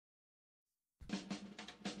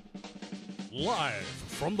Live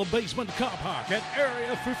from the basement car park at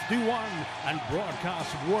Area 51 and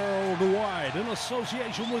broadcast worldwide in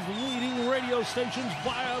association with leading radio stations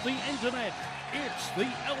via the internet. It's the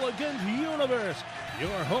Elegant Universe.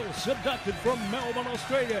 Your hosts, abducted from Melbourne,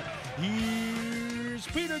 Australia. Here's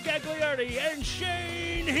Peter Gagliardi and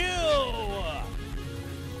Shane Hill.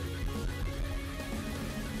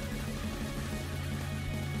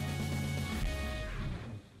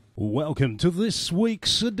 Welcome to this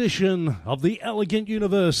week's edition of the Elegant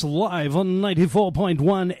Universe, live on 94.1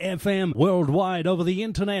 FM, worldwide over the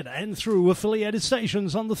internet and through affiliated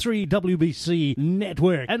stations on the 3WBC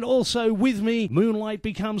network. And also with me, Moonlight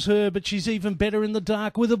becomes her, but she's even better in the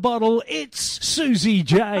dark with a bottle. It's Susie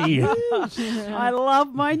J. I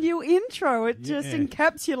love my new intro. It just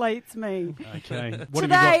encapsulates me. Okay.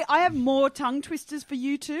 Today, I have more tongue twisters for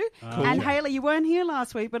you two. Cool. And Hayley, you weren't here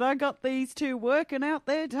last week, but I got these two working out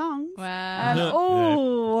their tongues. Wow. And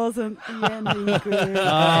wasn't the ending good?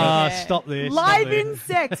 Stop this. Live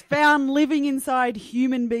insects found living inside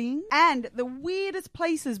human beings, and the weirdest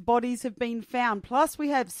places bodies have been found. Plus, we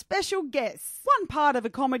have special guests. One part of a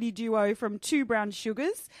comedy duo from Two Brown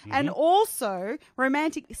Sugars, and also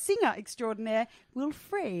romantic singer extraordinaire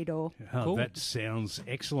Wilfredo. Oh, Cool. That sounds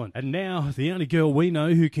excellent. And now, the only girl we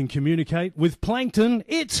know who can communicate with plankton,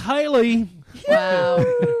 it's Hayley. Wow.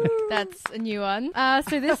 That's a new one.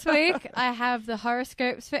 So this week I have the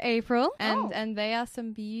horoscopes for April, and they are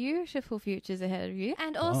some beautiful futures ahead of you.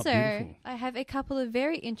 And also beautiful. I have a couple of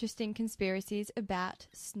very interesting conspiracies about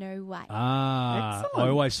Snow White. I Excellent.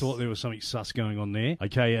 always thought there was something sus going on there.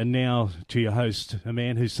 Okay, and now to your host, a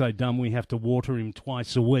man who's so dumb we have to water him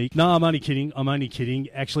twice a week. No, I'm only kidding.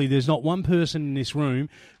 Actually, there's not one person in this room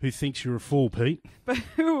who thinks you're a fool, Pete. But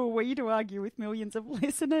who are we to argue with millions of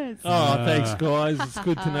listeners? Oh, thanks, guys. It's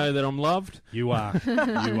good to know that I'm loved. You are.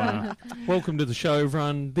 You are. Welcome to the show,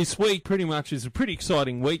 everyone. This week pretty much is a pretty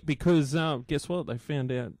exciting week because guess what? They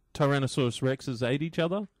found out Tyrannosaurus Rexes ate each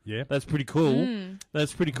other. Yeah. That's pretty cool.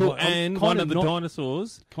 That's pretty cool. Well, I'm and kind one of of the not-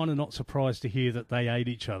 dinosaurs, Kind of not surprised to hear that they ate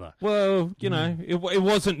each other. well, you know, it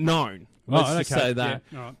wasn't known. Let's just say that.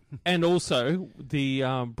 Yeah. All right. And also, the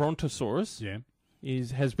Brontosaurus Yeah.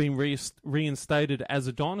 has been reinstated as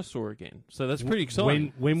a dinosaur again. So that's pretty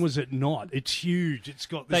exciting. When was it not? It's huge. It's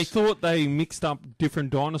got They this... thought they mixed up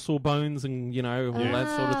different dinosaur bones and, you know, all that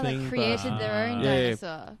sort of thing. They created their own Yeah.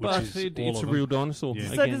 dinosaur. Which But is it's all a of them. real dinosaur. Yeah.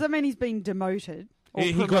 So again. does that mean he's been demoted? Or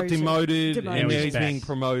He got demoted, Demoted. and Now now he's he's back. being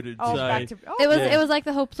promoted. Oh, so, back to... Oh, It was Yeah. it was like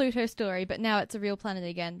the whole Pluto story, but now it's a real planet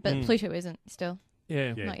again. But Pluto isn't still.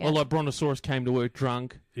 yeah. Yeah. Not yet. Well, like Brontosaurus came to work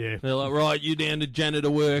drunk. Yeah. They're like, right, you down to janitor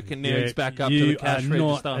work, and now Yeah, he's back up to you the cash are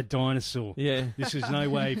register. not a dinosaur. Yeah. This is no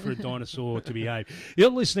way for a dinosaur to behave.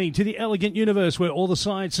 You're listening to the Elegant Universe, where all the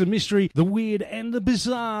science, the mystery, the weird, and the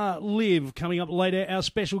bizarre live. Coming up later, our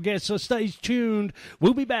special guests, so stay tuned.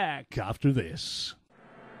 We'll be back after this.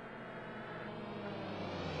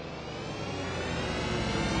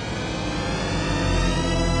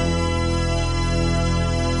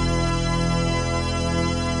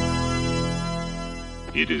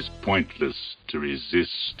 It is pointless to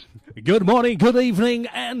resist. Good morning, good evening,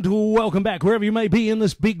 and welcome back wherever you may be in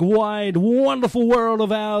this big, wide, wonderful world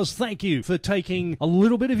of ours. Thank you for taking a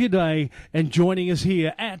little bit of your day and joining us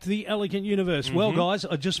here at the Elegant Universe. Well, guys,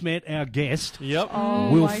 I just met our guest. Yep. Oh,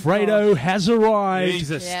 my Wilfredo has arrived.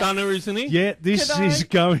 He's a stunner, isn't he? Yeah, this Can I- is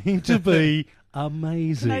going to be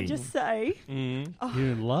amazing. Can I just say, You're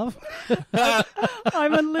in love?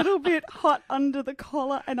 I'm a little bit hot under the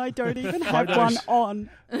collar and I don't even have one on.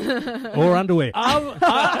 Or underwear.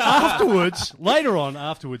 Afterwards, later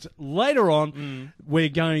on, we're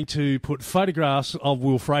going to put photographs of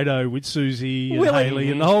Wilfredo with Susie and Willie. Hayley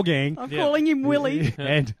and the whole gang. I'm calling him Willie.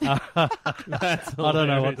 And That's I don't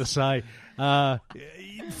know what to say.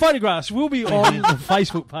 Photographs will be on the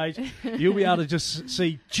Facebook page. You'll be able to just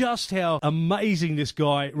see just how amazing this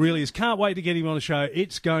guy really is. Can't wait to get him on the show.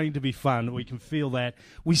 It's going to be fun. We can feel that.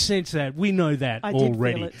 We sense that. We know that I did feel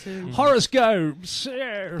already. it too. Horace, go.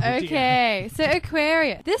 Okay, so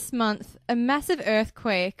Aquarius. This month, a massive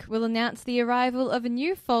earthquake will announce the arrival of a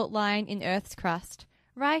new fault line in Earth's crust,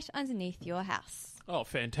 right underneath your house. Oh,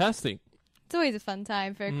 fantastic. It's always a fun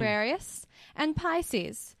time for Aquarius. And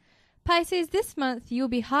Pisces. Pisces, this month you'll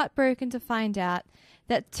be heartbroken to find out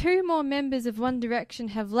that 2 more members of One Direction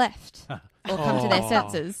have left or come to their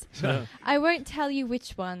senses. I won't tell you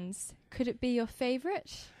which ones. Could it be your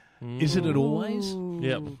favourite? Is it always?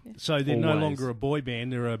 Yep. So they're no Always. longer a boy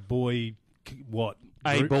band. They're a boy, what?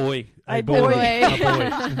 A group? boy. A boy. boy. A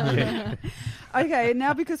boy. Yeah. Okay,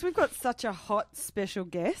 now because we've got such a hot special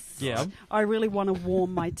guest, Yeah. I really want to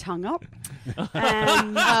warm my tongue up.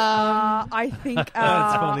 And I I think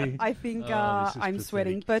That's funny. I think this is I'm pathetic.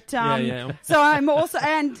 sweating. But yeah. so I'm also,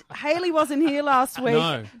 and Hayley wasn't here last week,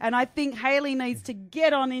 No. and I think Hayley needs to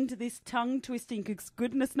get on into this tongue twisting because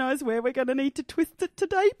goodness knows where we're going to need to twist it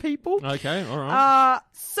today, people. Okay, all right.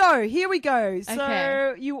 So here we go. So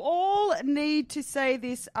Okay. you all need to say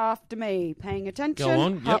this after me, paying attention. Go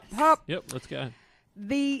on. Hop, Yep. hop. Yep, let's go.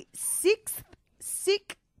 The sixth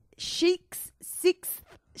sheep's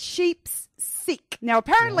sick. Now,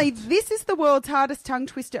 apparently, this is the world's hardest tongue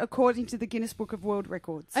twister according to the Guinness Book of World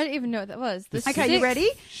Records. I don't even know what that was. The Okay, you ready?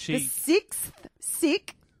 The Sheep. sixth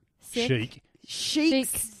Sick. Chic.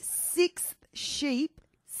 sixth sheep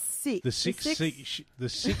sick. The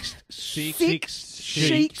sixth sheep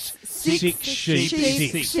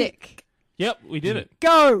Sick. Yep, we did it.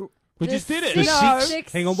 Go. We just did it. The No.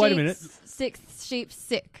 sixth. Hang on, wait a minute. Sixth sheep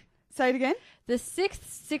sick. Say it again. The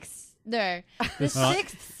sixth no. The All right.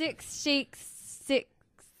 sixth sheep sick.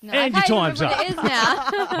 No, And I your can't time's remember up. what it is now.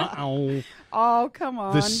 Uh-oh. Oh, come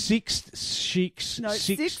on. The sixth sheik's. No,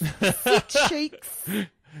 sixth. six sheeks.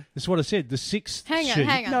 That's what I said. The sixth.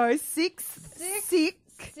 hang on. No, sixth sick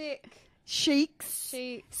Sick sheeks.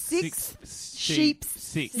 sheep. Sixth sheep's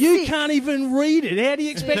Six. You Sick. can't even read it. How do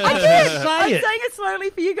you expect me I to did. say I'm it? saying it slowly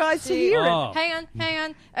for you guys to Sheep. hear it. Oh. Hang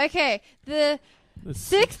on. Okay, the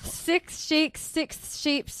sixth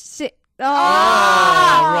sheep sick. Oh,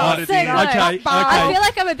 right at so the end. close. Okay, I okay. feel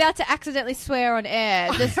like I'm about to accidentally swear on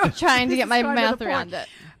air, just trying to get my kind of mouth the around point.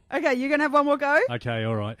 it. Okay, you're going to have one more go? Okay,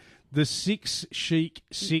 all right. The six sheep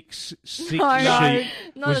was Not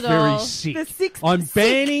at very all. sick. The sixth I'm sick.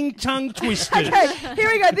 banning tongue twisters. Okay, here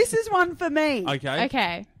we go. This is one for me. Okay.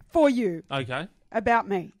 Okay. For you. Okay. About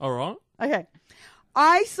me. All right. Okay.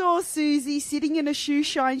 I saw Susie sitting in a shoe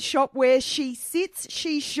shine shop where she sits,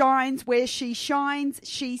 she shines, where she shines,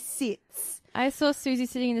 she sits. I saw Susie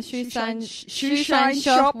sitting in the shoe shine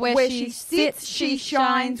shop where she sits, she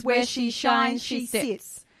shines, where she shines, she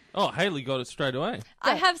sits. Oh, Haley got it straight away.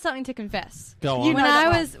 I have something to confess. Go on. You When know I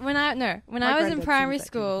that was when I My was in granddad primary sings that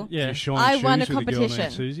school, Yeah. You shine I won shoes a with girl named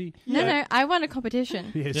competition. Susie. no, I won a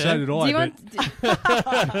competition. Yeah, Yeah. so did I. Do you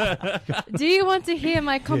but- do you want to hear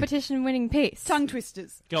my competition-winning piece? Tongue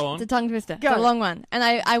twisters. Go on. The tongue twister. Go. The long one. And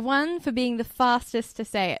I won for being the fastest to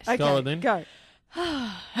say it. Okay, Go on then. Go.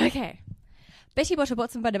 Okay. Betty bought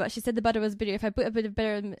some butter, but she said the butter was bitter. If I put a bit of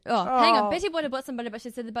butter in... hang on. Betty bought some butter, but she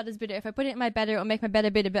said the butter's bitter. If I put it in my batter, it'll make my batter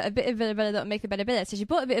bitter, but a bit of butter that'll make the batter bitter. So she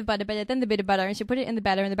bought a bit of butter, then the bit of butter, and she put it in the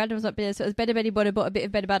batter, and the batter was not bitter, so it was better Betty bought a bit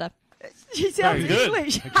of better butter. She sounds Very good.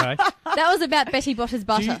 English. Okay. That was about Betty Botter's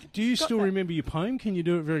butter. Do you still remember your poem? Can you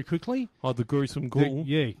do it very quickly? Oh, the gruesome ghoul.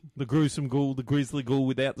 Yeah. The gruesome ghoul, the grisly ghoul,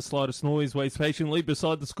 without the slightest noise, waits patiently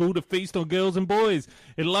beside the school to feast on girls and boys.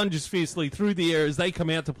 It lunges fiercely through the air as they come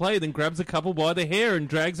out to play, then grabs a couple by the hair and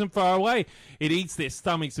drags them far away. It eats their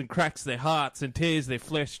stomachs and cracks their hearts and tears their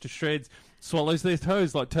flesh to shreds. Swallows their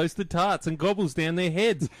toes like toasted tarts and gobbles down their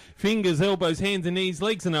heads. Fingers, elbows, hands and knees,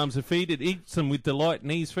 legs and arms and feet. It eats them with delight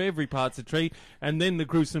and ease for every part's a treat. And then the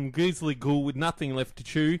gruesome grisly ghoul, with nothing left to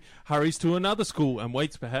chew, hurries to another school and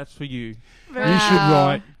waits perhaps for you. You should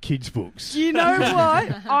write kids' books. Do you know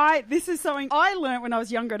what? This is something I learnt when I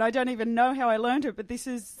was younger, and I don't even know how I learnt it, but this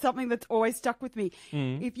is something that's always stuck with me.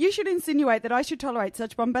 If you should insinuate that I should tolerate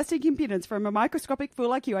such bombastic impudence from a microscopic fool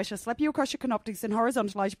like you, I shall slap you across your canoptics and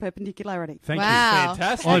horizontalize your perpendicularity. Thank Wow.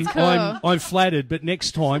 Fantastic. you. That's cool. I'm flattered, but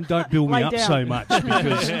next time don't build me Lay up down. so much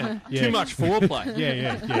because Too much foreplay.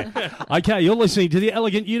 Yeah. Okay, you're listening to the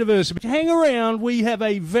Elegant Universe. Hang around, we have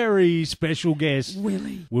a very special guest.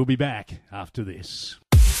 Willie. We'll be back after this.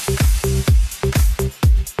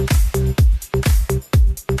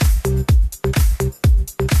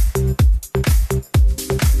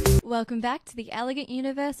 Welcome back to the Elegant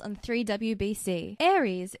Universe on 3WBC.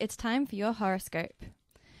 Aries, it's time for your horoscope.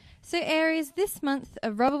 So Aries, this month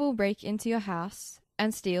a robber will break into your house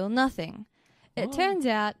and steal nothing. It turns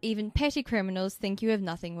out even petty criminals think you have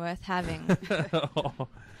nothing worth having.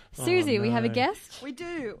 Susie, we have a no. guest. We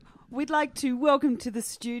do. We'd like to welcome to the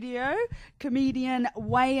studio comedian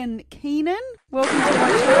Wayne Keenan. Welcome to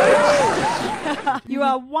my show. You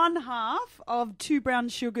are one half of Two Brown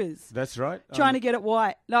Sugars. That's right. Trying to get it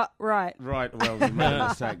white. No, right. Right, well, we made a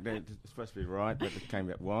mistake. It's supposed to be right, but it came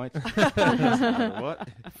out white. What?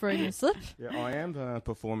 A Freudian slip. Yeah, I am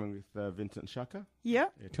performing with Vincent Shaka. Yeah.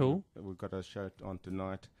 Cool. We've got a show on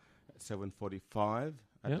tonight at 7:45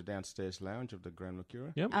 at Yep. the downstairs lounge of the Grand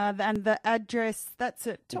Mercure. Yep. And the address, that's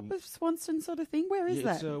at top of Swanston sort of thing. Where is Yeah,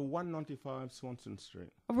 that? it's 195 Swanson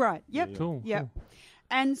Street. Right. Yep. Yeah. Cool. Yep.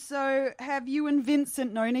 And so have you and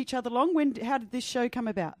Vincent known each other long? How did this show come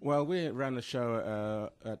about? Well, we ran the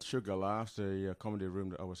show at Sugar Laughs, the comedy room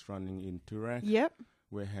that I was running in Toorak. Yep.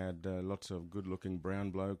 we had lots of good-looking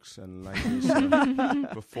brown blokes and ladies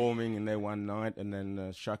performing in there one night, and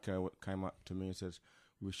then Shaka came up to me and says,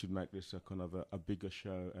 we should make this a kind of a bigger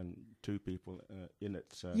show and 2 people in it.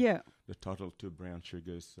 So the title 2 Brown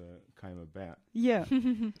Sugars came about. Yeah.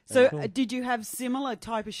 So did you have similar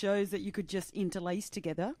type of shows that you could just interlace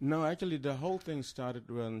together? No, actually the whole thing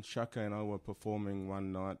started when Shaka and I were performing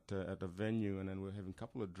one night at a venue, and then we were having a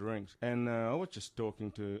couple of drinks. And I was just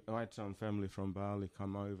I had some family from Bali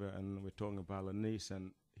come over, and we're talking Balinese,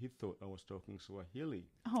 and he thought I was talking Swahili.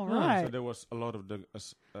 Oh, right. So there was a lot of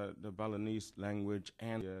the Balinese language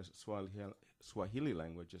and Swahili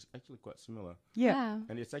language is actually quite similar. Yeah. Wow.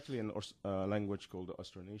 And it's actually a language called the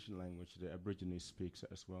Austronesian language. The Aborigines speaks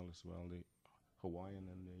as well, the Hawaiian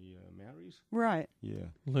and the Maoris. Right. Yeah.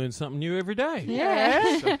 Learn something new every day.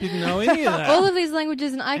 Yeah. Didn't know any of that. All of these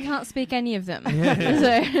languages, and I can't speak any of them. Yeah.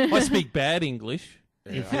 So. I speak bad English.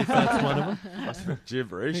 If that's one of them. That's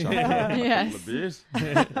gibberish. Yes.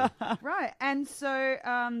 Right. And so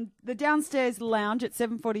the downstairs lounge at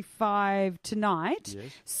 7:45 tonight.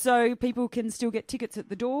 Yes. So people can still get tickets at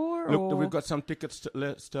the door? Look, or? we've got some tickets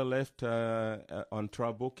still left on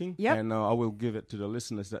trial booking. Yep. And I will give it to the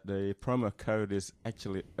listeners that the promo code is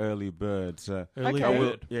actually early bird. So Early Okay.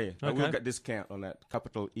 bird. I will Okay. get discount on that,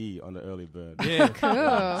 capital E on the early bird. Yeah.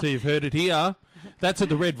 Cool. So you've heard it here. That's at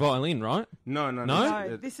the Red Violin, right? No. No?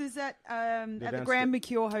 No, this is at the Grand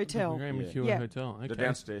Mercure Hotel. Grand Yeah. Mercure Yeah. Hotel. Okay. The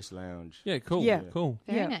downstairs lounge. Yeah, cool. Yeah. Cool.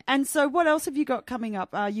 Very nice. And so what else have you got coming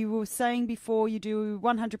up? You were saying before you do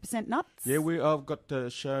 100% Nuts? Yeah, I've got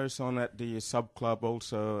shows on at the sub club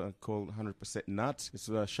also called 100% Nuts. It's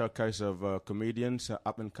a showcase of comedians,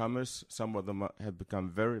 up and comers. Some of them have become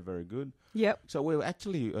very, very good. Yep. So we're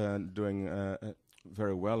actually doing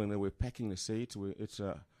very well, and we're packing the seats. It's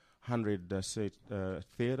a 100-seat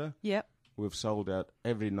theatre. Yep. We've sold out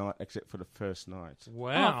every night except for the first night.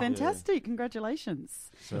 Wow. Oh, fantastic. Congratulations.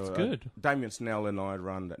 So, That's good. Damien Snell and I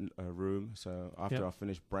run that room. So after Yep. I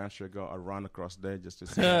finish Brown Sugar, I run across there just to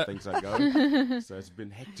see how things are going. So it's been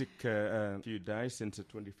hectic a few days since the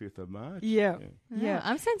 25th of March. Yeah. Yeah,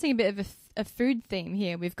 I'm sensing a bit of a food theme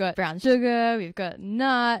here. We've got brown sugar, we've got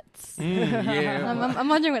nuts. Yeah. I'm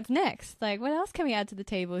wondering what's next. Like, what else can we add to the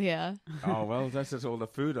table here? Oh, well, that's just all the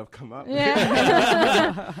food I've come up with.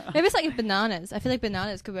 Yeah. Maybe it's like bananas. I feel like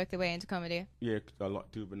bananas could work their way into comedy. Yeah, I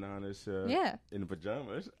like 2 bananas Yeah. in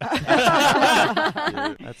pajamas.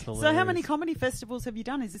 That's hilarious. So how many comedy festivals have you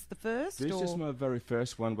done? Is this the first? This or? is my very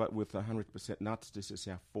first one, but with 100% Nuts, this is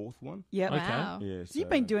our 4th one. Yep. Okay. Wow. Yeah, So you've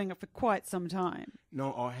been doing it for quite some time.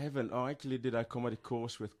 No, I haven't. I actually did a comedy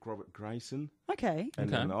course with Robert Grayson. Okay.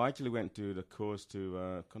 And Okay. then I actually went to the course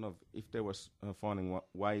to kind of, if there was finding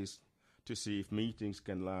ways to see if meetings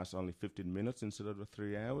can last only 15 minutes instead of the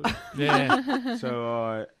 3 hours. Yeah.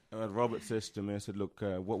 So Robert says to me, I said, look,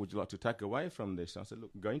 what would you like to take away from this? I said,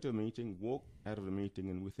 look, go into a meeting, walk out of the meeting,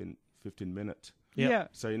 and within 15 minutes. Yep. Yeah.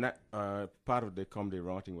 So in that part of the comedy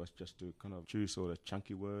writing was just to kind of choose sort of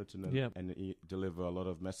chunky words and then Yep. deliver a lot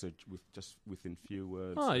of message within few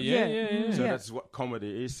words. Oh, Yeah. yeah. So Yeah. that's what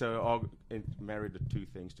comedy is. So I married the 2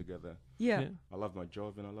 things together. Yeah. Yeah. I love my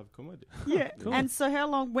job and I love comedy. Yeah. Cool. And so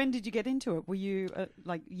when did you get into it? Were you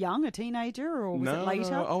like young, a teenager, or was it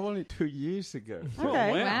later? No, only 2 years ago.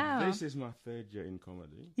 Okay. Wow. This is my 3rd year in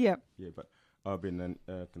comedy. Yeah. Yeah, but I've been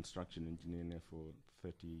a construction engineer now for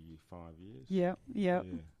 35 years. Yeah. Yeah.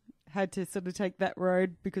 Yeah. Had to sort of take that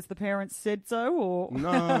road because the parents said so, or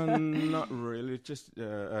No, not really. It just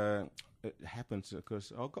it happens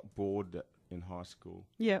because I got bored in high school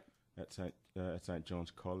yeah. at St. John's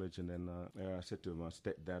College, and then I said to my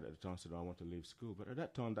stepdad at the time, I said I want to leave school. But at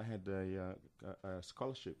that time, they had a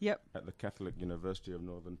scholarship Yep. at the Catholic University of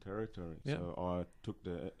Northern Territory. Yep. So I took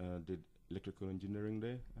did electrical engineering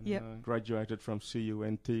there, and Yep. graduated from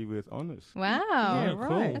CUNT with honours. Wow. Yeah, Oh, right.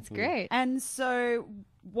 cool. That's great. And so,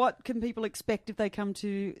 what can people expect if they come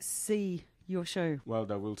to see your show? Well,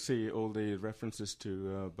 they will see all the references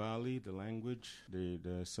to Bali, the language,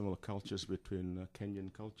 the similar cultures between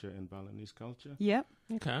Kenyan culture and Balinese culture. Yep.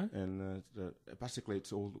 Okay. And basically,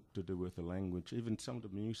 it's all to do with the language. Even some of the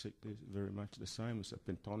music is very much the same. It's a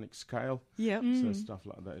pentatonic scale, Yep. so stuff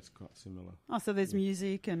like that. It's quite similar. Oh, so there's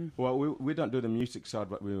music and Well, we don't do the music side,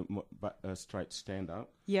 but straight stand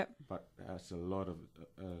up. yep. But That's a lot of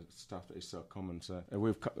stuff that is so common. So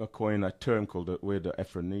we've coined a term called we're the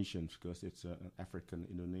Afro-Natians because it's an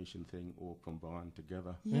African-Indonesian thing all combined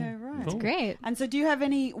together. Yeah, right. That's great. And so do you have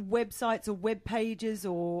any websites or web pages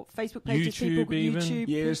or Facebook pages? YouTube even? YouTube?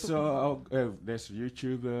 Yes, there's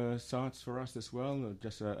YouTube sites for us as well.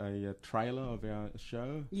 Just a trailer of our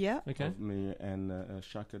show. Yeah. Okay. Of me and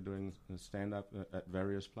Shaka doing stand-up at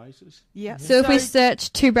various places. Yeah. So if we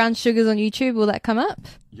search 2 Brown Sugars on YouTube, will that come up?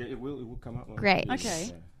 Yeah, it will come up. Great.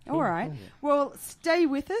 Okay. All right. Well, stay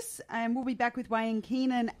with us and we'll be back with Wayne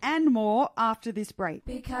Keenan and more after this break.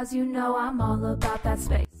 Because you know I'm all about that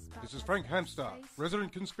space. This is Frank Hamster,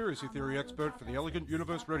 resident conspiracy theory expert for the Elegant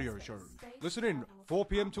Universe radio show. Listen in, 4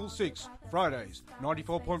 p.m. till 6, Fridays,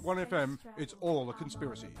 94.1 FM. It's all a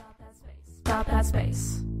conspiracy. About that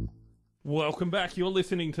space. Welcome back. You're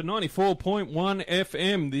listening to 94.1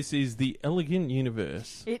 FM. This is the Elegant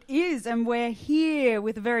Universe. It is, and we're here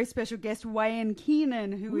with a very special guest, Wayne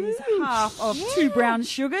Keenan, who is half of 2 Brown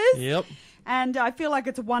Sugars. Yep. And I feel like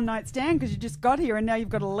it's a one-night stand because you just got here and now you've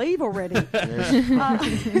got to leave already.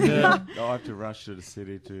 I have to rush to the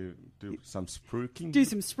city to do some spruiking. Do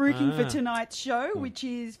some spruiking for tonight's show, which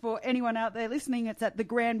is, for anyone out there listening, it's at the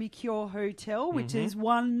Grand Mercure Hotel, which is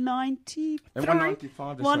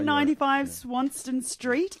 195 Swanston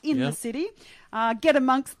Street in the city. Get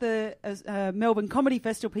amongst the Melbourne Comedy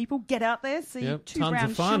Festival people. Get out there, see 2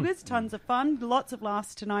 Brown Sugars. Tons of fun. Lots of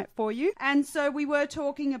laughs tonight for you. And so we were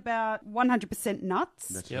talking about 100% Nuts.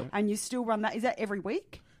 That's right. And you still run that. Is that every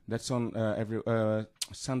week? That's on every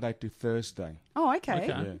Sunday to Thursday. Oh, okay.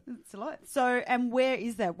 Yeah. That's a lot. So, and where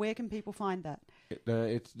is that? Where can people find that?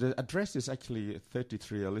 The address is actually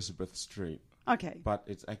 33 Elizabeth Street. Okay. But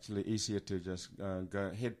it's actually easier to just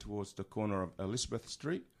head towards the corner of Elizabeth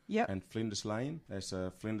Street. Yep. And Flinders Lane. There's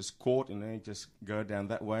a Flinders Court in there. Just go down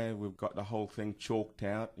that way. We've got the whole thing chalked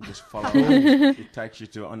out. You just follow it. It takes you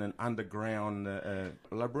to an underground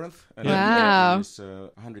labyrinth. And Wow. It's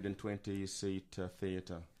a 120-seat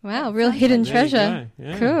theatre. Wow, real hidden There you treasure. go,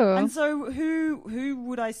 yeah. Cool. And so who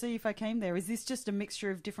would I see if I came there? Is this just a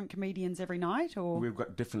mixture of different comedians every night? Or We've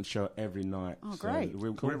got different show every night. Oh, So great.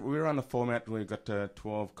 We're on a format. We've got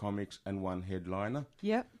 12 comics and 1 headliner.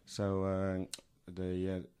 Yep. So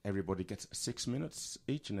everybody gets 6 minutes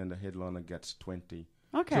each, and then the headliner gets 20.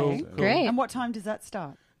 Okay. Cool. Great. And what time does that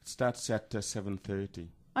start? It starts at 7:30.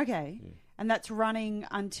 Okay. Yeah. And that's running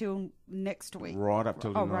until next week. Right up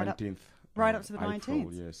till the 19th. Right up to the April, 19th.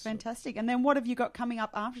 yes. Fantastic. And then what have you got coming up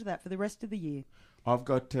after that for the rest of the year? I've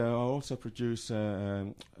got. I also produce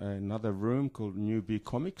another room called Newbie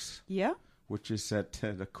Comics, Yeah. which is at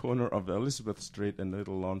the corner of Elizabeth Street and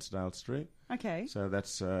Little Lonsdale Street. Okay. So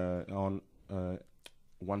that's on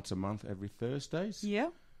once a month, every Thursdays. Yeah.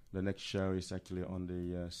 The next show is actually on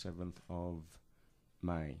the 7th of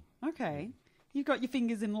May. Okay. You've got your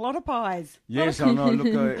fingers in a lot of pies. Yes, I know.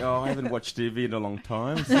 Look, I haven't watched TV in a long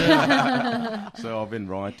time. So, so I've been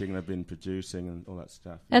writing and I've been producing and all that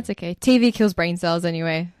stuff. That's okay. TV kills brain cells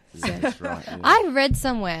anyway. Yeah, that's right. Yeah. I read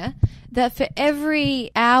somewhere that for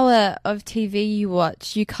every hour of TV you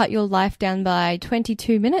watch, you cut your life down by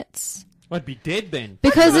 22 minutes. I'd be dead then.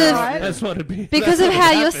 Because of That's what it'd be. because That's of what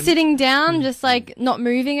how would you're happen. sitting down, just like not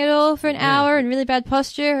moving at all for an hour and really bad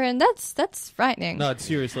posture, and that's frightening. No,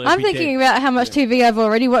 seriously. I'm thinking about how much TV I've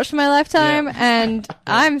already watched in my lifetime, and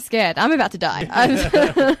I'm scared. I'm about to die.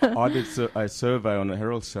 I did a survey on the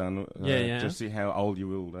Herald Sun to see how old you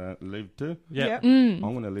will live to. Yeah. I'm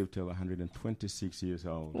going to live till 126 years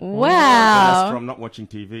old. And Wow. that's from not watching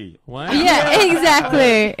TV. Wow. Yeah,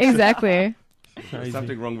 exactly. There's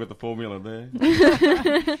something wrong with the formula there.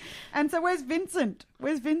 And so where's Vincent?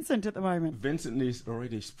 Where's Vincent at the moment? Vincent is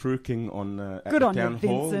already spruiking on at Good the on you, town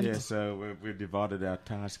hall. Vincent. Yeah, so we've divided our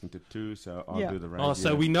task into 2. So I'll do the radio. Oh,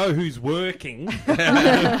 so we know who's working.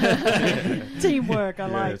 Teamwork, I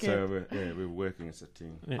like it. So we're working as a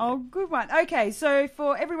team. Oh, good one. Okay, so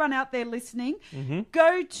for everyone out there listening,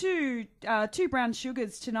 go to 2 Brown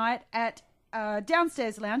Sugars tonight at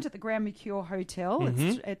downstairs lounge at the Grand Mercure Hotel.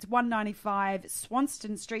 It's 195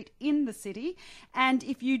 Swanston Street in the city. And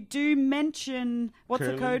if you do mention, what's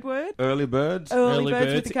the code word? Early birds. Early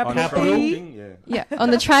birds with birds the On capital Friday P. evening, Yeah,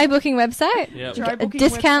 on the Try Booking website, Yeah. Try a booking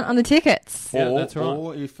discount website. on the tickets. Yeah, or, that's right.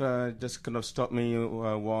 Or if just kind of stop me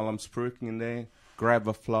while I'm spruiking in there, grab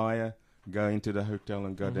a flyer, go into the hotel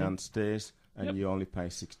and go downstairs. and you only pay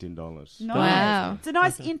 $16. Nice. Wow. It's a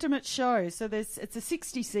nice intimate show. So it's a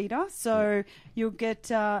 60-seater, so you'll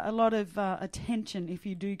get a lot of attention if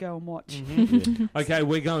you do go and watch. Okay,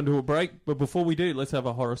 we're going to a break, but before we do, let's have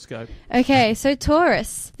a horoscope. Okay, so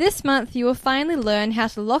Taurus, this month you will finally learn how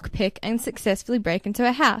to lockpick and successfully break into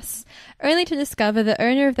a house, only to discover the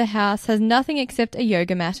owner of the house has nothing except a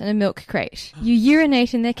yoga mat and a milk crate. You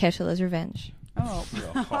urinate in their kettle as revenge. Oh.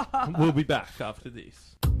 We'll be back after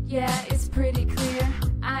this. Yeah, it's pretty clear.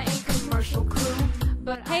 I ain't commercial crew.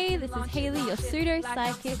 But Hey, this is Haley, your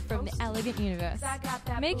pseudo-psychic from the Elegant Universe.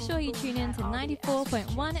 Make sure you tune in to 94.1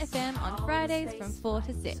 FM on Fridays from 4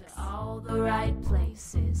 to 6. all the right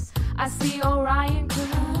places. I see Orion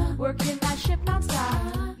crew working that ship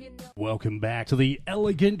nonstop. You know. Welcome back to the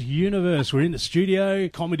Elegant Universe. We're in the studio.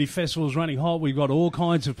 Comedy Festival's running hot. We've got all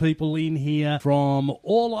kinds of people in here from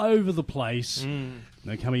all over the place.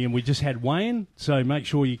 They're coming in. We just had Wayne, so make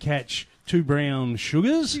sure you catch Two Brown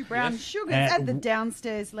Sugars. Two Brown Sugars at the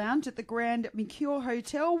downstairs lounge at the Grand Mercure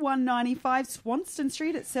Hotel, 195 Swanston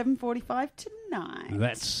Street at 7:45 tonight.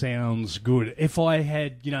 That sounds good. If I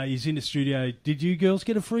had, he's in the studio, did you girls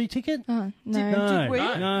get a free ticket? Oh, no. No, Did we?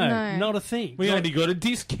 no, not a thing. We only got a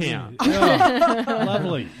discount. Oh,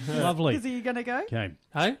 lovely, lovely. Is you going to go? Okay.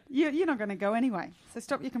 Hey? You're not going to go anyway, so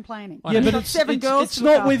stop your complaining. Yeah, You've but got seven girls it's to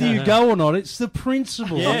look not whether after. you go or not. It's the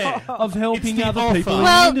principle Yeah. of helping It's the other offer. people in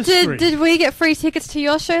Well, the industry. did we get free tickets to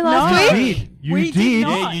your show last No. week? You did. We did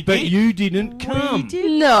not. Yeah, you but did. you didn't come. We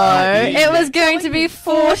did No, not. it was going to be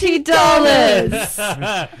 $40.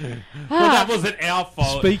 Well, that wasn't our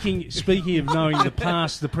fault. Speaking of knowing the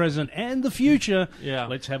past, the present, and the future, Yeah.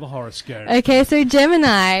 let's have a horoscope. Okay, so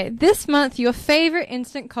Gemini, this month your favorite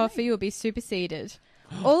instant coffee will be superseded.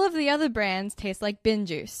 All of the other brands taste like bin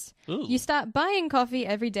juice. Ooh. You start buying coffee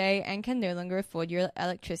every day and can no longer afford your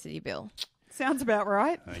electricity bill. Sounds about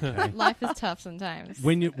right. Okay. Life is tough sometimes.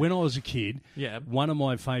 When I was a kid, Yeah. one of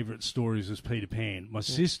my favourite stories was Peter Pan. My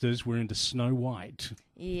sisters were into Snow White.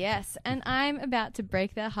 Yes, and I'm about to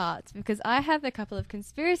break their hearts because I have a couple of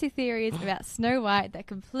conspiracy theories about Snow White that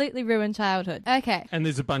completely ruin childhood. Okay. And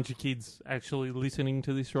there's a bunch of kids actually listening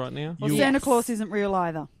to this right now. Well, Yes. Santa Claus isn't real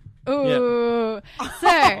either. Ooh.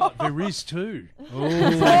 So, There is too.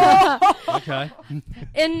 Oh, okay.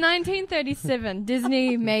 in 1937,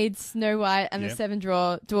 Disney made Snow White and the Yep. Seven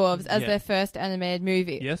Dwarves as Yeah. their first animated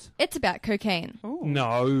movie. Yes? It's about cocaine.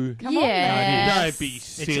 No. Come on, Yes. Don't be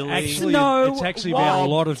silly. It's actually about a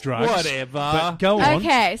lot of drugs. Whatever. But go on.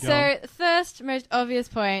 Okay, Go so on. first most obvious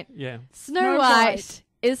point, Yeah. Snow Snow White White.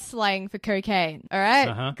 is slang for cocaine, all right?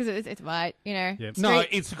 Uh-huh. Because it's white, Yep. No, Street-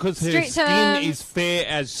 it's because her street skin terms. is fair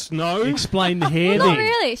as snow. Explain the hair Not then.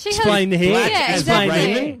 really. She Explain has the hair. black Yeah, as Explain the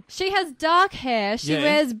exactly. hair. raven. She has dark hair. She Yeah.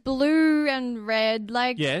 wears blue and red.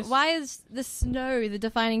 Like, Yes. why is the snow the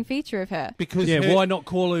defining feature of her? Because Yeah, her, why not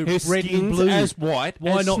call her her red and skin's blue? as white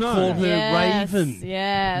Why as not snow. call her Yes, Raven?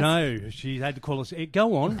 yes. No, she had to call us.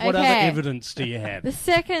 Go on. What other Okay. evidence do you have? The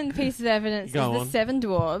second piece of evidence Go is on. the Seven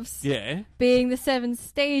Dwarves Yeah. being the 7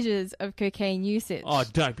 stages of cocaine usage. Oh,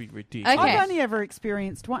 don't be ridiculous. Okay. I've only ever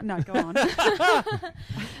experienced one. No, go on.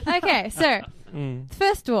 Okay, so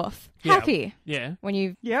first dwarf, Yeah. happy. Yeah. When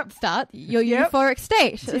you Yep. start your Yep. euphoric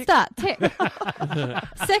state at the Tick. start. Tick.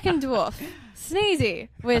 Second dwarf, sneezy,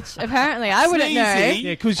 which apparently I wouldn't know. Sneezy?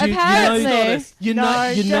 Yeah, because Apparently. your No,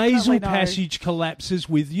 nasal definitely no. passage collapses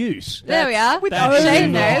with use. There we are. With That's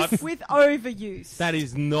Shane not- knows. With overuse. That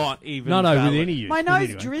is not even No, with valid. any use. My but nose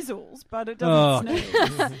anyway. drizzles, but it Oh.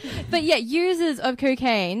 doesn't sneeze. But yeah, users of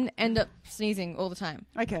cocaine end up sneezing all the time.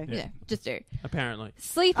 Okay. Yeah, just do. Apparently.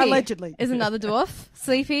 Sleepy Allegedly. is another dwarf.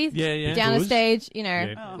 Sleepy, Yeah, yeah. down a Good. stage,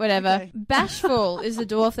 Yeah. Oh, whatever. okay. Bashful is the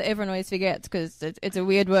dwarf that everyone always forgets because it's a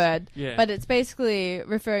weird word. Yeah. But it's basically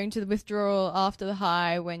referring to the withdrawal after the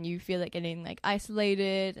high when you feel like getting like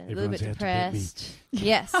isolated and a little Everyone's bit out to get me. depressed.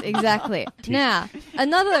 Yes, exactly. Now,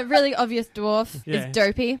 another really obvious dwarf Yeah. is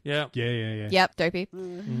dopey. Yeah. Yeah. Yep, dopey.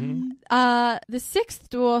 Mm-hmm. The sixth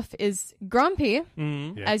dwarf is grumpy,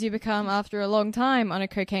 Mm-hmm. Yeah. as you become after a long time on a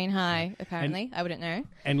cocaine high, apparently. I wouldn't know.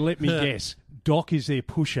 And let me guess, Doc is their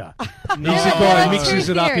pusher. He's the There guy are who mixes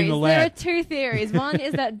two it up in theories. the There are lab. two theories. One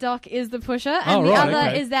is that Doc is the pusher, and Oh, the right, other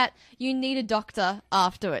okay. is that you need a doctor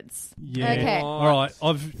afterwards. Yeah. Okay. All right.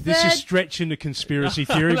 This is Third- stretching the conspiracy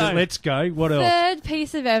theory, but No. let's go. What else? Third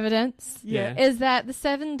piece of evidence Yeah. is that the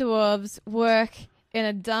 7 dwarves work in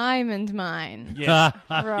a diamond mine, Yeah.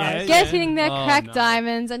 Right. Yeah. getting their Oh, cracked no.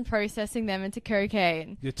 diamond and processing them into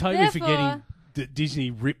cocaine. You're totally Therefore- forgetting that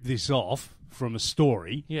Disney ripped this off from a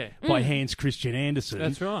story by Hans Christian Andersen.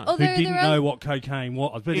 That's right. Although Who didn't there are- know what cocaine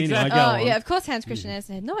was. But anyway, Exactly. go Oh, on. yeah, of course Hans Christian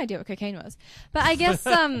Andersen had no idea what cocaine was. But I guess,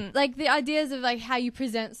 like, the ideas of, like, how you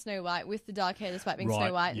present Snow White with the dark hair despite being Right,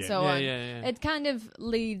 Snow White yeah. and so Yeah, on, yeah. it kind of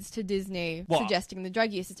leads to Disney What? suggesting the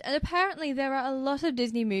drug usage. And apparently there are a lot of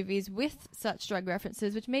Disney movies with such drug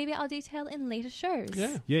references, which maybe I'll detail in later shows.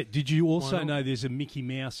 Yeah. Yeah, did you also not? know there's a Mickey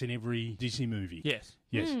Mouse in every Disney movie? Yes.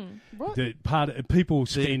 Yes. What? People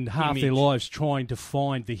spend half their image. lives trying to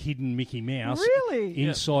find the hidden Mickey Mouse Really?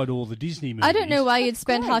 inside all the Disney movies. I don't know why you'd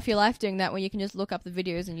spend great. half your life doing that when you can just look up the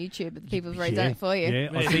videos on YouTube that people have already done it for you. Yeah,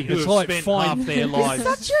 I Man, think who it's have like spent find half their lives.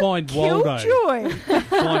 Such a Find Waldo.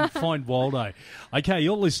 killjoy. find Waldo. Okay,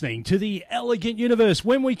 you're listening to the Elegant Universe.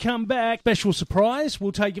 When we come back, special surprise.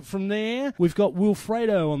 We'll take it from there. We've got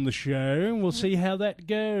Wilfredo on the show, and we'll see how that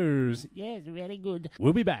goes. Yes, very good.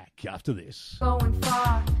 We'll be back after this. Going far.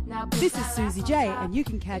 Now This is Susie J, and you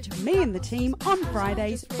can catch me and the team on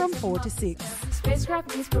Fridays from 4 to 6.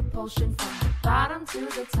 Spacecraft needs propulsion from the bottom to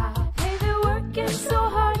the top. Hey, they're working so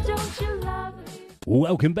hard, don't you love it?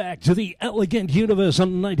 Welcome back to the Elegant Universe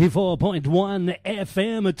on 94.1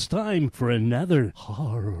 FM. It's time for another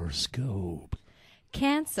horoscope.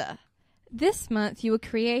 Cancer. This month you will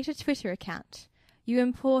create a Twitter account. You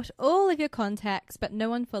import all of your contacts, but no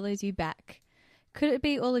one follows you back. Could it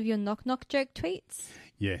be all of your knock-knock joke tweets?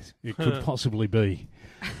 Yes, it could possibly be.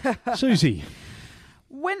 Susie.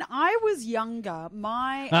 When I was younger,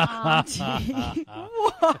 my auntie...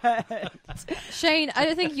 What? Shane, I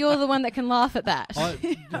don't think you're the one that can laugh at that.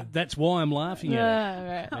 That's why I'm laughing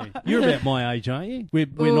at Right. it. You're about my age, aren't you?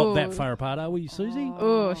 We're not that Ooh. far apart, are we, Susie?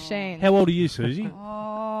 Oh, Shane. How old are you, Susie?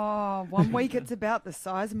 Oh, one week it's about the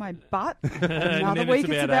size of my butt. then Another it's week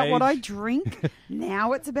it's about about what I age. drink.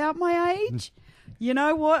 Now it's about my age. You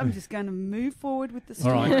know what? I'm just going to move forward with the All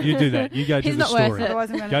story. right, you do that. You go to He's the not worth story. it.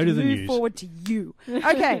 Otherwise, I'm going Go to to the move news. forward to you.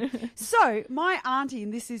 Okay, so my auntie,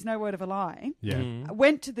 and this is no word of a lie, Yeah.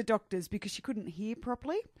 went to the doctors because she couldn't hear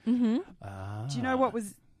properly. Mm-hmm. Do you know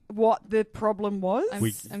what the problem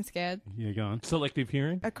was? I'm scared. Yeah, go on. Selective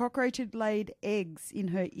hearing. A cockroach had laid eggs in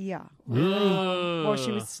her ear Really? while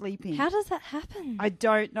she was sleeping. How does that happen? I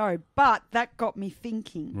don't know, but that got me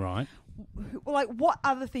thinking. Right. Like, what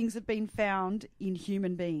other things have been found in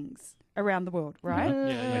human beings around the world, right?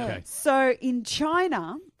 Yeah. Okay. So in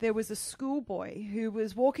China, there was a schoolboy who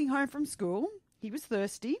was walking home from school. He was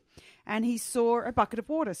thirsty, and he saw a bucket of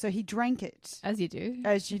water, so he drank it. As you do.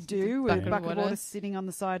 As you do, with a bucket of water sitting on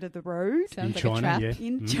the side of the road Sounds In like China, a trap. yeah.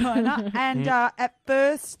 in China. And at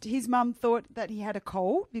first, his mum thought that he had a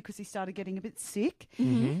cold because he started getting a bit sick.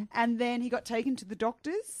 And then he got taken to the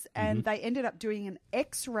doctors, and they ended up doing an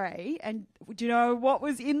X-ray. And do you know what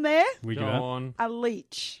was in there? We Go go on. A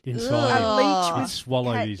leech. inside. A leech It was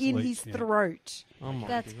swallowed his in leech, his yeah. throat. Oh my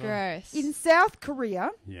That's God. gross. In South Korea,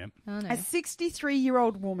 Yeah. Oh, no. a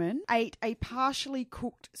 63-year-old woman ate a partially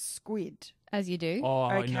cooked squid. As you do. Oh,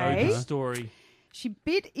 I know Okay. this story. She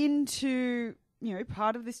bit into,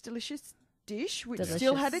 part of this delicious dish, which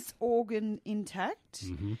still had Delicious. its organ intact,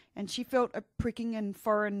 Mm-hmm. and she felt a pricking and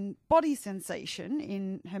foreign body sensation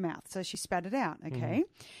in her mouth. So she spat it out, okay?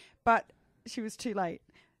 But she was too late.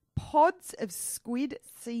 Pods of squid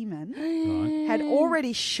semen Right. had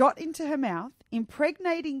already shot into her mouth,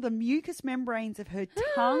 impregnating the mucous membranes of her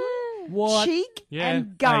tongue, What? cheek, Yeah. and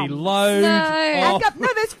A gums. load No. And of... no,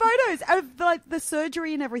 there's photos of the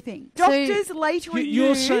surgery and everything. Doctors later You're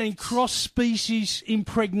removed- saying cross-species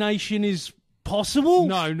impregnation is possible?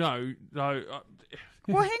 No.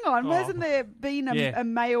 Well, hang on. Oh. Hasn't there been Yeah. a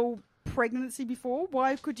male pregnancy before?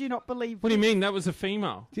 Why could you not believe? What do you mean? That was a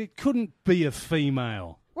female. It couldn't be a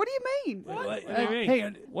female. What do you mean? What do you mean? Hang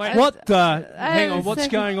on. Wait. What? Hang on. What's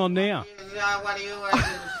second. going on now?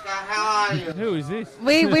 How are you? Who is this?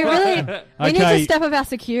 We really we need Okay. to step up our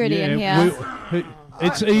security in here.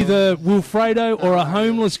 It's either Wilfredo or a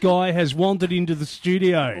homeless guy has wandered into the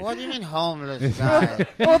studio. What do you mean homeless guy?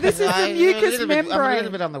 Well, this is the I'm a mucous little bit- I'm a membrane.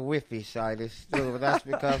 little bit on the whiffy side still, but that's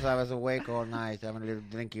because I was awake all night. I'm a little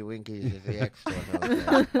drinky winkies at the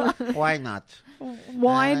extra. Why not?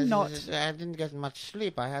 Why I not? didn't get much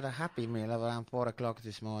sleep. I had a happy meal around 4 o'clock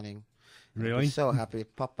this morning. I Really? was so happy.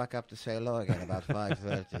 Popped back up to say hello again about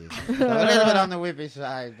 5:30. So a little bit on the whippy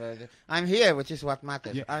side, but I'm here, which is what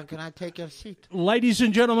matters. Yeah. Can I take your seat? Ladies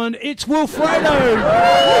and gentlemen, it's Wilfredo!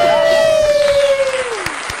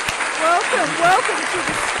 Welcome to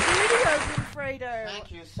the studio, Wilfredo.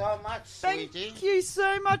 Thank you so much, Thank sweetie. you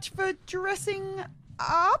so much for dressing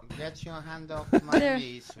up. Get your hand off my There.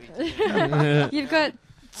 knee, sweetie. You've got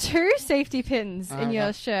 2 safety pins I in your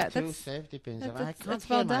got shirt. 2 safety pins. that's- I that's can't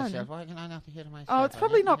well hear done. myself. Why can I not hear myself? Oh, it's I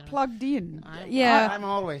probably can't not hear plugged in. Yeah. I'm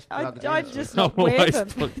always plugged I in. just I'm not wear always them.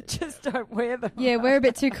 plugged. Just don't wear them. Yeah, we're a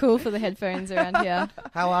bit too cool for the headphones around here.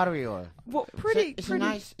 How are we all? Well, pretty. It's pretty.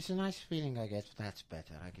 a nice feeling I get. That's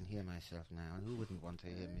better. I can hear myself now, and who wouldn't want to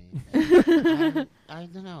hear me? I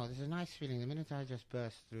don't know. There's a nice feeling. The minute I just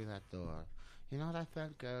burst through that door, you know what I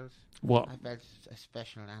felt, girls? What? I felt a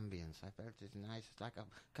special ambience. I felt it's nice. It's like I've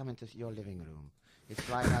come into your living room. It's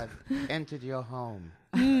like I've entered your home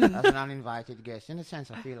as an uninvited guest. In a sense,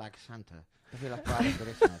 I feel like Santa. I feel like Father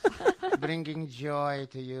Christmas, bringing joy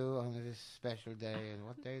to you on this special day. And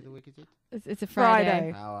what day of the week is it? It's a Friday.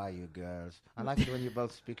 Friday. How are you, girls? I like it when you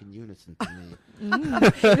both speak in unison to me.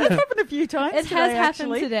 It's happened a few times. It today, has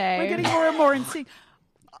happened actually. today. We're getting more and more in sync.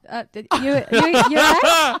 You're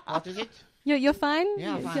right? What is it? You're fine?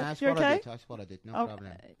 Yeah, fine. I you swallowed okay? it. I swallowed it. No Oh,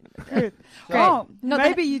 problem. Good. Great. Oh, Not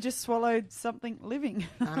maybe you just swallowed something living.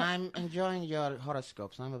 And I'm enjoying your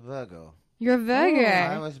horoscopes. I'm a Virgo. You're a Virgo.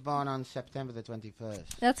 I was born on September the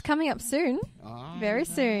 21st. That's coming up soon. Oh, Very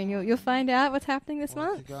soon. You'll find out what's happening this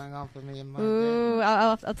What's month. going on for me in my Ooh, day?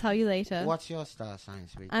 I'll tell you later. What's your star sign,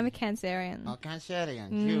 sweetie? I'm a Cancerian. Oh, Cancerian.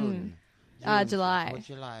 June. July. Oh,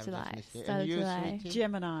 July. I've July. just missed it. Start And of you, July. sweetie?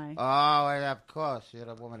 Gemini. Oh, well, of course. You're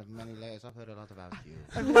a woman of many layers. I've heard a lot about you.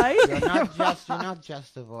 Right? You're not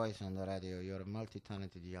just a voice on the radio. You're a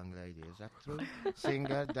multi-talented young lady. Is that true?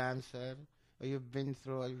 Singer, dancer.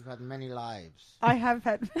 You've had many lives. I have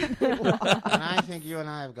had many lives. And I think you and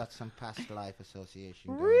I have got some past life association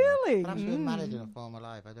going on. Really? Perhaps we were married in a former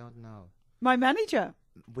life. I don't know. My manager.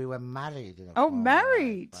 We were married in a Oh, former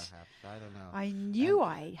married. life, perhaps. I don't know. I knew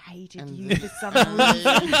I hated and you for some and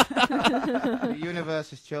reason. the universe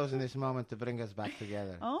has chosen this moment to bring us back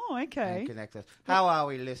together. Oh, okay. And connect us. How are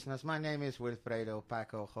we, listeners? My name is Wilfredo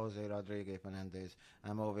Paco Jose Rodriguez Fernandez.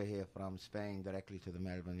 I'm over here from Spain directly to the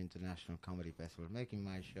Melbourne International Comedy Festival, making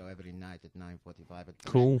my show every night at 9:45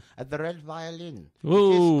 Cool. at the Red Violin. Ooh.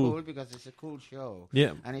 It is cool because it's a cool show.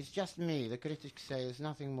 Yeah. And it's just me. The critics say there's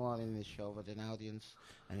nothing more in this show but an audience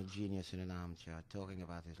and a genius in an armchair talking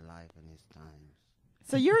about his life and his times.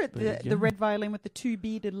 So you're at There you the go. Red Violin with the 2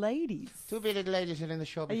 bearded ladies. 2 bearded ladies are in the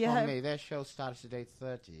show Are you before ha- me. Their show starts at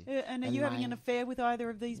 8:30. And are you having an affair with either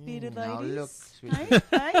of these bearded Now ladies? look, Hey, sweetie.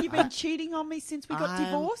 hey, you've been cheating on me since we got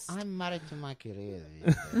divorced? I'm married to my career.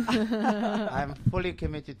 these days. I'm fully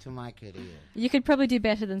committed to my career. You could probably do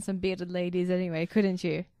better than some bearded ladies anyway, couldn't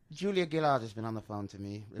you? Julia Gillard has been on the phone to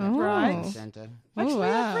me. Oh. Right. Center. Actually,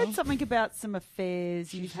 wow. I've read something about some affairs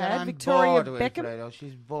She you've said, had. I'm Victoria bored, Beckham. Wilfredo.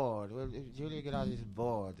 She's bored. Well, if Julia Gillard is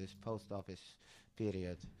bored this post office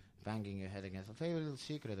period, banging her head against. I'll tell you a little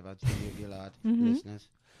secret about Julia Gillard, listeners.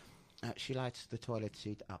 She lights the toilet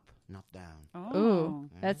seat up, not down. Oh. Ooh,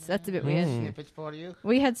 that's a bit weird. Snippet for you.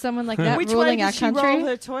 We had someone like that Which way ruling our does she roll country.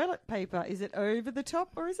 her toilet paper? Is it over the top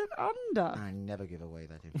or is it under? I never give away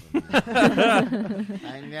that information.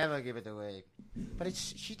 I never give it away. But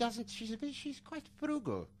she doesn't. She's quite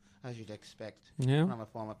frugal, as you'd expect Yeah. from a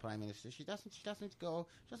former prime minister. She doesn't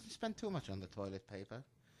spend too much on the toilet paper.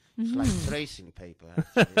 It's like tracing paper.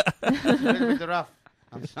 Actually. It's a little bit rough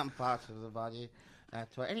on some parts of the body.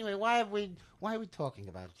 Anyway, why are we talking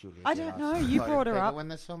about Julia? I don't Gillard's know. You toilet brought her paper up. when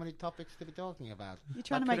there's so many topics to be talking about. You're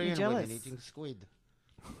trying Like to make me Korean women jealous. eating squid.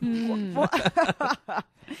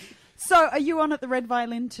 So, are you on at the Red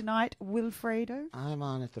Violin tonight, Wilfredo? I'm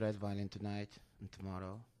on at the Red Violin tonight and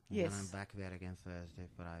tomorrow. And Yes. then I'm back there again Thursday,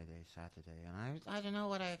 Friday, Saturday. And I don't know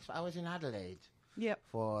what I was in Adelaide Yep.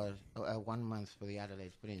 for 1 month for the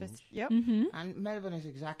Adelaide Fringe. Yep. And Melbourne is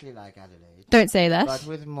exactly like Adelaide. Don't say that. But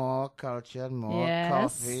with more culture, more Yes.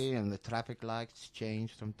 coffee, and the traffic lights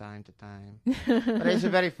change from time to time. But it's a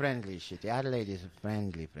very friendly city. Adelaide is a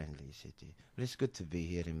friendly city. But it's good to be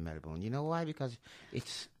here in Melbourne. You know why? Because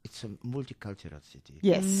it's a multicultural city.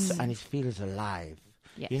 Yes. And it feels alive.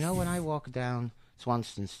 Yes. You know, when I walk down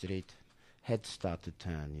Swanston Street, heads start to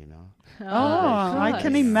turn, you know. Oh, I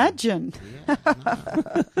can imagine. Yeah,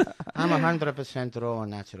 no. I'm 100% raw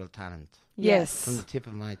and natural talent. Yes. From the tip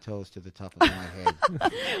of my toes to the top of my head.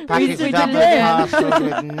 We Packaged did up and that. parceled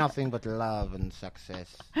with nothing but love and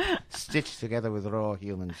success. Stitched together with raw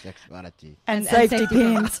human sexuality. And safety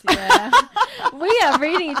pins. Yeah. We are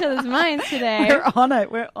reading each other's minds today.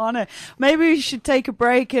 We're on it. Maybe we should take a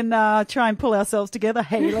break and try and pull ourselves together,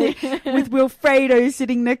 Hayley, with Wilfredo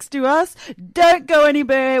sitting next to us. Don't go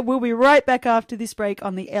anywhere. We'll be right back after this break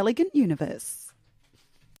on The Elegant Universe.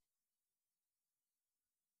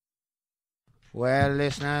 Well,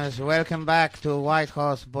 listeners, welcome back to White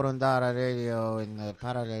Horse Burundara Radio in the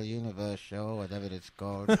Parallel Universe show, whatever it's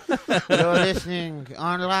called. You're listening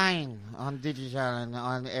online, on digital, and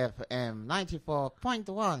on FM, 94.1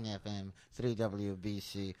 FM,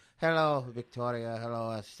 3WBC. Hello, Victoria.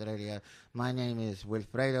 Hello, Australia. My name is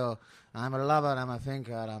Wilfredo. I'm a lover, I'm a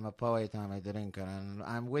thinker, I'm a poet, I'm a drinker, and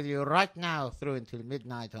I'm with you right now through until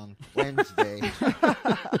midnight on Wednesday.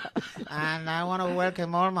 And I want to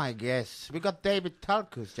welcome all my guests. We got David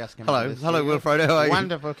Tulk, who's just come in. Hello, Wilfredo. How are you?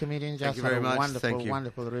 Wonderful comedian. Just Thank you very much.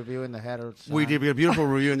 Wonderful review in the Herald Sun. We did a beautiful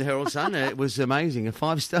review in the Herald Sun. It was amazing. A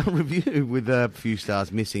 5-star review with a few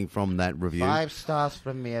stars missing from that review. 5 stars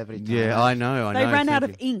from me every time. Yeah, I know. They ran out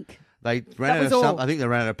of ink. They ran out of something. I think they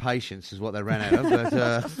ran out of patience is what they ran out of.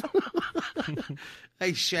 But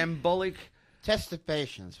a shambolic test of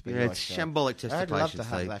patience. Yeah, it's shambolic test of patience. I'd love to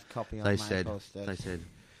have that copy on my poster. They said.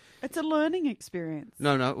 It's a learning experience.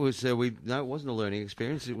 No, it was it wasn't a learning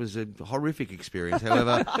experience. It was a horrific experience.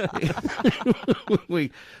 However,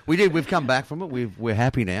 we've come back from it. We're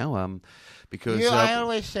happy now. Because I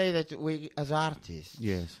always say that we, as artists,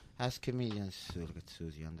 yes, as comedians, look at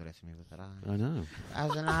Susie underestimate me with her eyes. I know.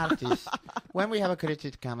 As an artist, when we have a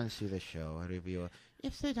critic come and see the show, a reviewer,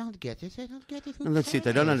 if they don't get it, they don't get it. And that's it.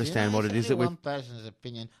 They don't understand what it is that we. One person's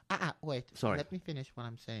opinion. Wait. Sorry. Let me finish what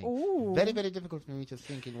I'm saying. Ooh. Very, very difficult for me to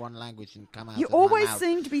think in one language and come out. You of always my mouth.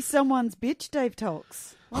 seem to be someone's bitch, Dave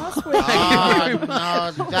Talks. Last week.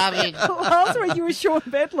 Oh, no, David. Last week you were Sean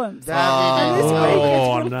Bedlam. David, this week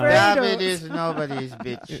it's Wilfredo. David is nobody's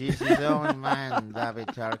bitch. He's his own man, David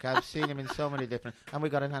Tark. I've seen him in so many different... And we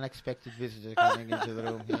got an unexpected visitor coming into the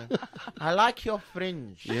room here. I like your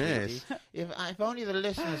fringe. Yes. If only the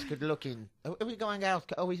listeners could look in. Are we going out?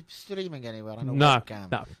 Are we streaming anywhere on a No, webcam?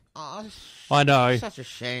 no. Oh, I know. Such a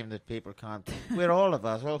shame that people can't. We're all of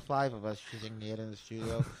us, all 5 of us, sitting here in the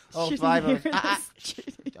studio. All Sitting 5 of here in us. the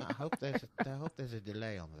studio. I hope there's a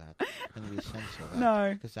delay on that, and we censor that.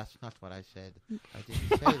 No. Because that's not what I said. I didn't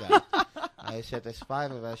say that. I said there's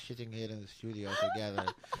 5 of us sitting here in the studio together,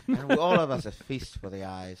 and all of us a feast for the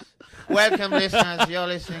eyes. Welcome, listeners. You're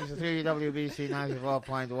listening to 3WBC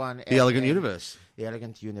 94.1. The Elegant Universe. The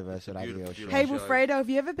Elegant Universe radio show. Hey, Wilfredo, have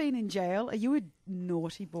you ever been in jail? Are you a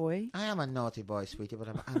naughty boy? I am a naughty boy, sweetie, but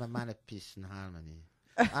I'm a man of peace and harmony.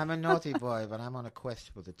 I'm a naughty boy, but I'm on a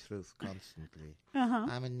quest for the truth constantly.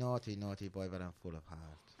 I'm a naughty boy, but I'm full of heart.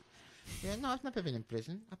 Yeah, no, I've never been in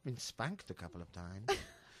prison. I've been spanked a couple of times.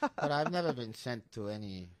 But I've never been sent to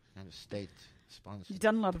any kind of state-sponsored You've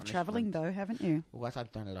done a lot of punishment. travelling, though, haven't you? What?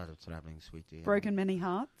 I've done a lot of travelling, sweetie. Broken many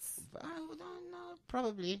hearts? I don't know.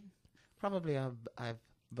 Probably I've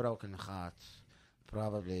broken hearts.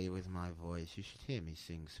 Probably with my voice. You should hear me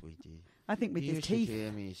sing, sweetie. I think with you his should teeth. hear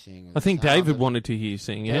me sing. I think David wanted to hear you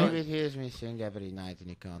sing, yeah? David hears me sing every night and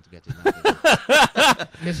he can't get enough.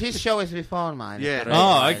 Because his show is before mine. Yeah.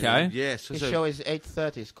 Oh, okay. Yes. His show is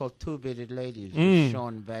 8:30. It's called Two Bearded Ladies with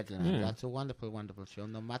Sean Bedlam. Yeah. That's a wonderful, wonderful show.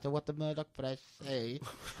 No matter what the Murdoch press say,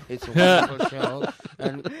 it's a wonderful show.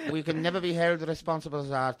 And we can never be held responsible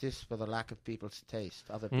as artists for the lack of people's taste,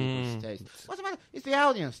 other people's taste. What's the matter? It's the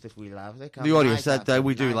audience that we love. They come The audience, night after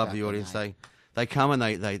we do night love after the audience. night. They come and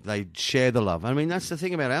they share the love. I mean, that's the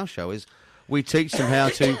thing about our show is we teach them how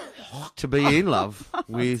to be in love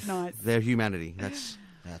with nice. their humanity. That's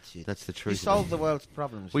it. That's the We truth. solve the world's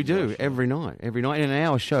problems. We in your do show. every night in an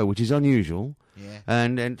hour show, which is unusual. Yeah.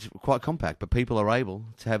 And quite compact, but people are able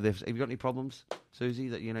to have their... Have you got any problems, Susie,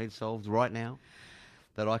 that you need solved right now?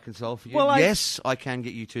 That I can solve for you? Well, yes, I can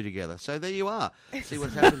get you two together. So there you are. See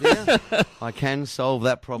what's happened here? I can solve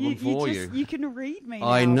that problem for you. You can read me.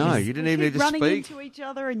 I now. know. You didn't even need to running speak. into each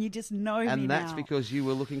other, and you just know me And that's now. because you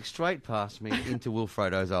were looking straight past me into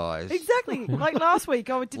Wilfredo's eyes. Exactly. Like last week,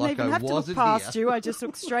 I didn't Like even I have to look wasn't past here. you. I just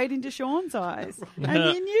looked straight into Sean's eyes.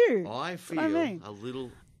 And you knew. I feel I mean. a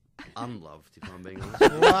little unloved, if I'm being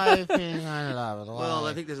honest. Why being unloved? Why? Well,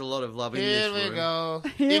 I think there's a lot of love in this Here we room. go.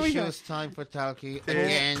 Here we go. Issues time for Talkie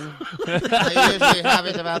again. I usually have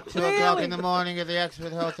it about 2 o'clock in the morning at the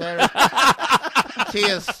Exford Hotel.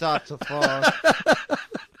 Tears start to fall.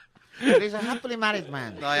 But he's a happily married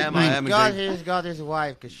man. I am God, indeed. he's got his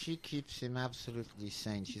wife because she keeps him absolutely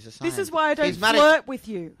sane. She's a scientist. This is why I don't He's married- flirt with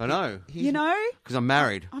you. I know, You know? because I'm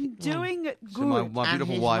married. I'm doing it So good. my and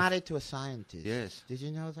beautiful he's wife. married to a scientist. Yes. Did you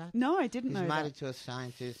know that? No, I didn't He's know married that. to a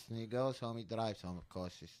scientist, and he goes home. He drives home. Of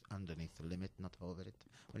course, he's underneath the limit, not over it.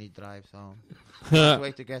 When he drives home, can't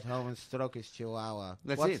wait to get home and stroke his chihuahua.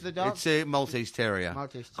 That's What's it. the dog? It's a Maltese Terrier.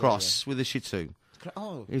 Maltese Terrier. Cross with a Shih Tzu.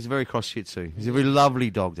 Oh, He's a very cross Shih Tzu. He's a very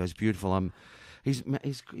lovely dog. Though. He's beautiful. He's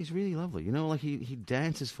really lovely. You know, like he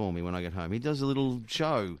dances for me when I get home. He does a little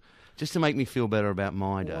show just to make me feel better about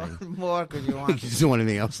my day. More because you want. You just don't want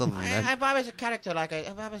anything else other than that. If I was a character,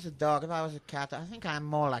 if I was a dog, if I was a cat, I think I'm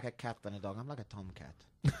more like a cat than a dog. I'm like a tomcat.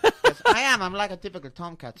 Yes, I am. I'm like a typical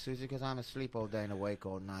tomcat, Susie, because I'm asleep all day and awake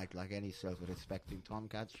all night, like any self-respecting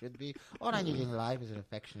tomcat should be. All I need in life is an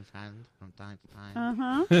affectionate hand from time to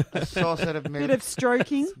time. A saucer of milk. Bit of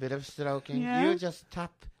stroking. Bit of stroking. Yeah. You just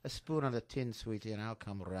tap a spoon on the tin, sweetie, and I'll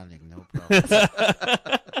come running. No problem.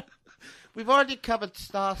 We've already covered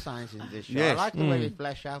star signs in this show. Yes. I like the way we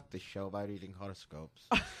flesh out this show by reading horoscopes.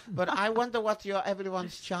 But I wonder what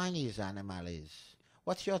everyone's Chinese animal is.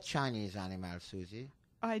 What's your Chinese animal, Susie?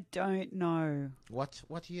 I don't know.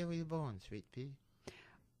 What year were you born, sweet pea?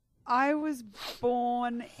 I was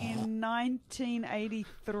born in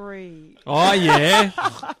 1983. Oh, yeah.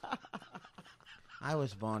 I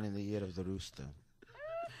was born in the year of the rooster.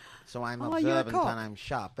 So I'm you're a observant cock. and I'm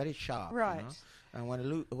sharp, very sharp. Right. You know? And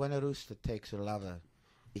when a rooster takes a lover,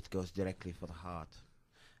 it goes directly for the heart.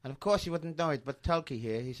 And of course you wouldn't know it, but Tulky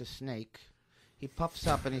here, he's a snake. He pops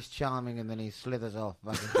up and he's charming and then he slithers off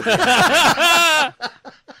back into the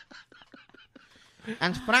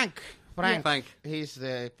And Frank, he's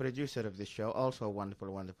the producer of this show, also a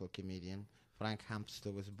wonderful, wonderful comedian. Frank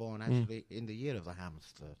Hamster was born actually in the year of the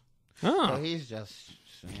hamster. Oh. So he's just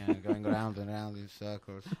going round and round in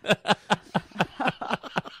circles.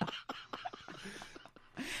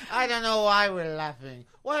 I don't know why we're laughing.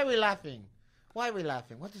 Why are we laughing? Why are we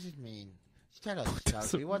laughing? What does it mean? Tell us,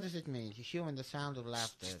 Chelsea. What does it mean? To human the sound of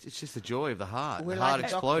laughter. It's just the joy of the heart. We're The heart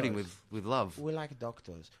like exploding doctors. with love. We're like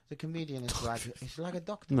doctors. The comedian is like a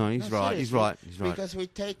doctor. No, he's right. He's seriously. right. He's right. Because we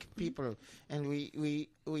take people and we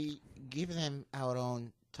give them our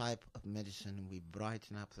own type of medicine and we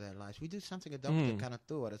brighten up their lives. We do something a doctor cannot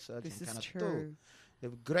do or a surgeon This is cannot true. do.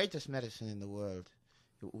 The greatest medicine in the world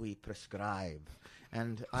we prescribe.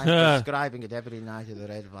 And I'm prescribing it every night at the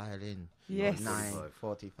Red Violin. Yes.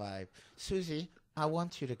 9:45. Susie, I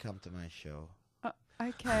want you to come to my show.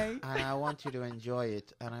 Okay. And I want you to enjoy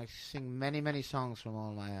it. And I sing many, many songs from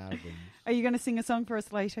all my albums. Are you going to sing a song for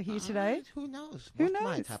us later here today? Who knows? Who What knows?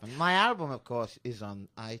 might happen? My album, of course, is on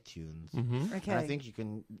iTunes. Okay. And I think you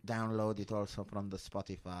can download it also from the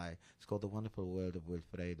Spotify. It's called The Wonderful World of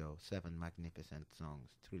Wilfredo. 7 magnificent songs.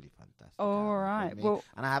 Truly fantastic. All album for right. me. Well,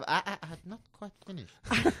 And I have not quite finished.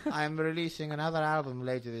 I'm releasing another album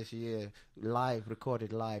later this year,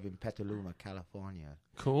 recorded live in Petaluma, California.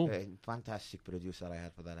 Cool. A fantastic producer I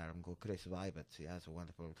had for that album called Chris Vibert. He has a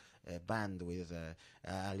wonderful band with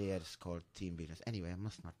alias called Team Venus. Anyway, I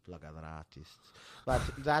must not plug other artists. But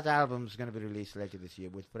that album's going to be released later this year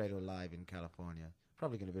with Fredo live in California.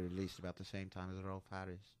 Probably going to be released about the same time as Rolf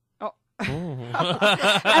Harris.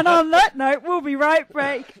 and on that note, we'll be right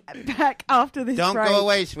back after this Don't break. go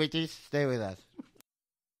away, sweeties. Stay with us.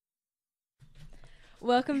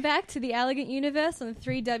 Welcome back to the Elegant Universe on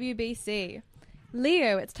 3WBC.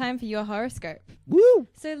 Leo, it's time for your horoscope. Woo!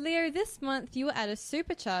 So, Leo, this month you will add a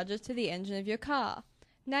supercharger to the engine of your car.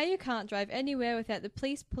 Now you can't drive anywhere without the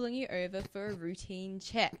police pulling you over for a routine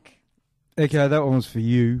check. Okay, that one was for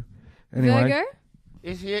you. Anyway. Virgo?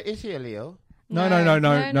 Is he a Leo? No. I'm a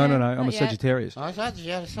not yet. Sagittarius. Oh,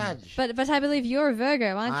 Sag. But I believe you're a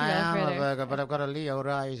Virgo, aren't you, I am a Wilfredo? Virgo, but I've got a Leo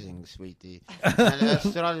rising, sweetie. And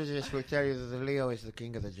astrologists will tell you that the Leo is the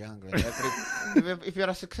king of the jungle. If you're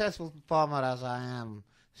a successful performer, as I am,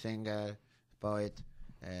 singer, poet,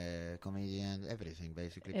 comedian, everything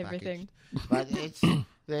basically Everything. packaged. But it's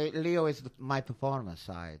Leo is my performer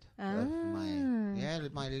side of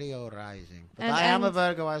my Leo rising. But I am a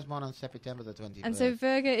Virgo. I was born on September the 23rd. And so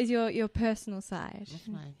Virgo is your personal side. That's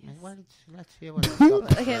well, let's hear what I've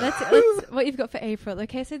got. Okay, let's what you've got for April.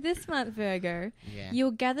 Okay, so this month, Virgo,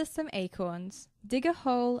 you'll gather some acorns, dig a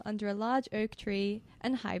hole under a large oak tree,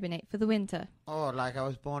 and hibernate for the winter. Oh, like I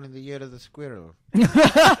was born in the year of the squirrel.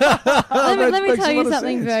 Let me tell you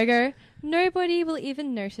something, Virgo. Nobody will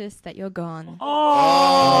even notice that you're gone.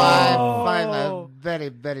 I find that very,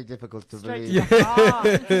 very difficult to believe.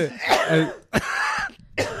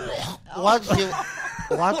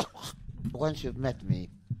 Once you've met me,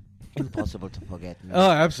 impossible to forget me.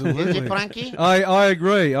 Oh, absolutely. Is it, Frankie? I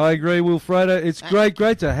agree, Wilfredo. It's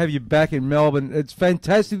great to have you back in Melbourne. It's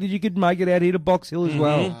fantastic that you could make it out here to Box Hill as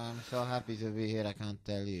well. I'm so happy to be here, I can't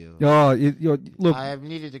tell you. Oh, look. I have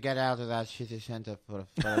needed to get out of that shitty centre for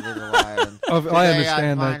a little while. And I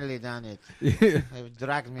understand I've that. finally done it. Yeah. They've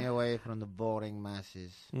dragged me away from the boring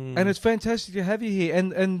masses. And it's fantastic to have you here.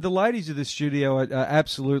 And the ladies of the studio are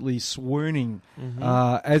absolutely swooning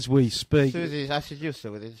as we speak. Susie, I seduced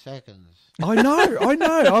her within seconds. I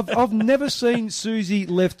know. I've never seen Susie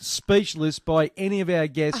left speechless by any of our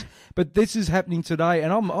guests, but this is happening today,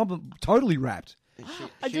 and I'm totally wrapped.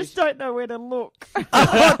 I just don't know where to look.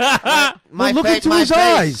 Well, look into his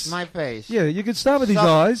eyes. My face. Yeah, you could start with his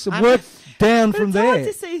eyes and work down from It's there. hard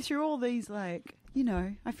to see through all these, like, you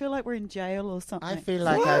know, I feel like we're in jail or something. I feel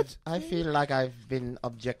like I've been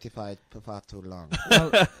objectified for far too long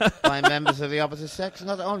by members of the opposite sex.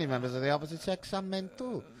 Not only members of the opposite sex, some men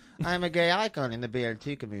too. I'm a gay icon in the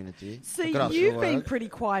BLT community. See, across you've the been world. pretty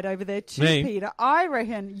quiet over there too, Me? Peter. I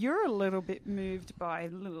reckon you're a little bit moved by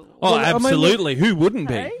little. Oh, Well, I mean, absolutely. Who wouldn't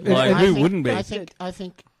be? Hey? Like, who wouldn't be? I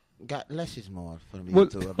think less is more for me Well,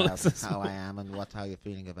 too about how I am and how you're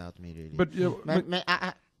feeling about me. Really, But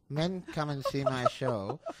men come and see my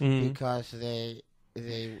show because they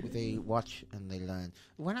watch and they learn.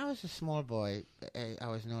 When I was a small boy, I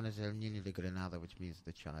was known as El Niño de Granada, which means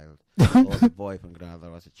the child, or the boy from Granada. I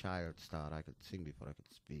was a child star. I could sing before I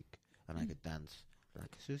could speak, and I could dance.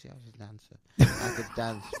 Like Susie, I was a dancer. I could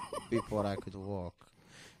dance before I could walk.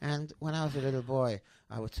 And when I was a little boy,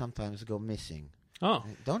 I would sometimes go missing. Oh.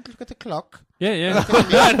 Don't look at the clock. Yeah.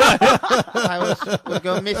 I would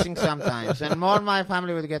go missing sometimes, and more of my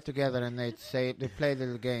family would get together and they'd play a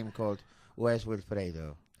little game called "Where's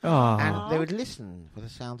Wilfredo?" And they would listen for the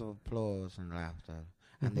sound of applause and laughter,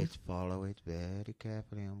 and they'd follow it very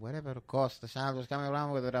carefully. And wherever, of course, the sound was coming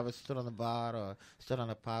around, whether I was stood on the bar or stood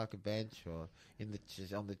on a park bench or in the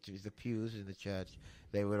pews in the church,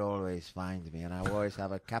 they would always find me, and I would always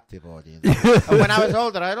have a captive audience. And when I was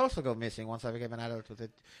older, I'd also go missing. Once I became an adult,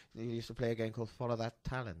 we used to play a game called Follow That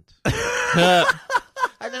Talent. I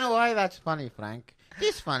don't know why that's funny, Frank.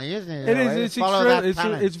 It's funny, isn't it? it is.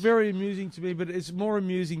 Talent. It's very amusing to me, but it's more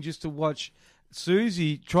amusing just to watch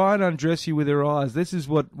Susie try and undress you with her eyes. This is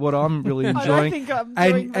what I'm really enjoying. I don't think I'm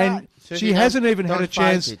doing that. And Susie, she hasn't even had a don't fight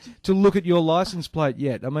chance it. to look at your license plate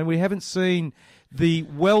yet. I mean, we haven't seen the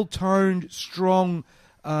well-toned, strong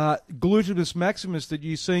gluteus maximus that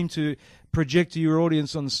you seem to project to your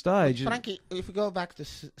audience on stage. Frankie, if we go back to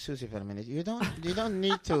Susie for a minute, you don't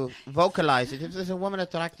need to vocalize it. If there's a woman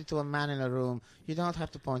attracted to a man in a room, you don't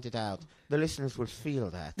have to point it out. The listeners will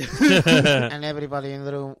feel that, and everybody in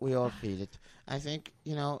the room, we all feel it. I think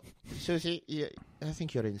Susie, I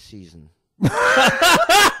think you're in season.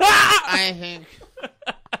 I think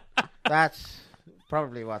that's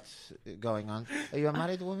probably what's going on. Are you a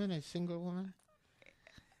married woman, a single woman?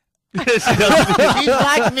 She's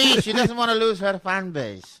like me. She doesn't want to lose her fan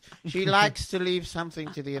base. She likes to leave something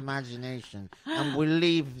to the imagination. And we'll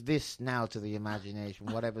leave this now to the imagination,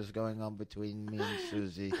 whatever's going on between me and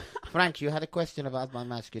Susie. Frank, you had a question about my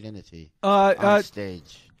masculinity on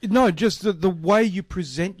stage. No, just the way you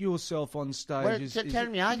present yourself on stage. Well, tell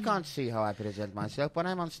me, I can't see how I present myself. When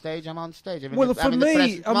I'm on stage, I'm on stage. Well, for I'm in the me,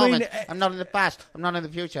 present I moment. mean, I'm not in the past. I'm not in the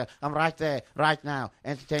future. I'm right there, right now,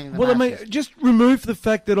 entertaining the Well, I masses. mean, just remove the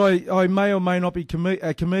fact that I may or may not be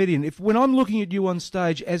a comedian. When I'm looking at you on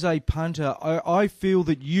stage as a punter, I feel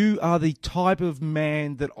that you are the type of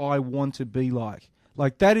man that I want to be like.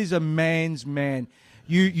 Like, that is a man's man.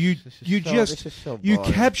 You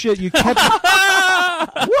capture.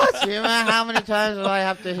 What? Do you know how many times do I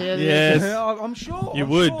have to hear Yes. this? I'm sure. You I'm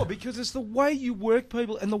would. sure, because it's the way you work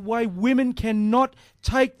people and the way women cannot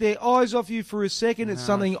take their eyes off you for a second. It's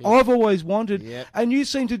something I've always wanted, and you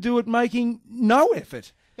seem to do it making no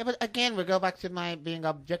effort. Yeah, but again, we go back to my being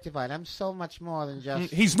objectified. I'm so much more than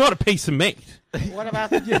just... He's not a piece of meat. What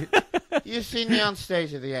about... You've seen me on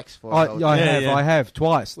stage at the Expo. I have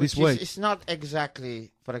twice this Which week. It's not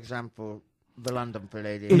exactly, for example, the London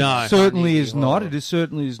Palladium. It certainly is not. It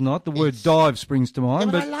certainly is not. The word dive springs to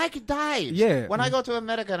mind. Yeah, but but I like dives. Yeah. When I go to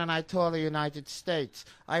America and I tour the United States,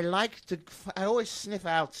 I like to... I always sniff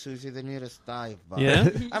out, Susie, the nearest dive bar. Yeah?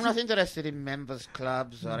 I'm not interested in members'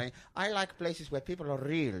 clubs or anything. I like places where people are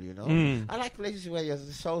real, you know? I like places where the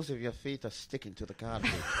soles of your feet are sticking to the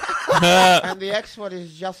carpet. And the Expo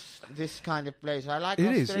is just this kind of place. I like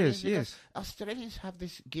Australians because Australians have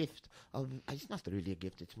this gift of... It's not really a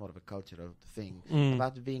gift, it's more of a cultural thing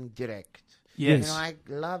about being direct. Yes. You know, I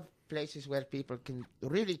love places where people can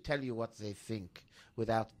really tell you what they think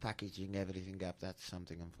without packaging everything up. That's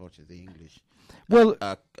something, unfortunately, the English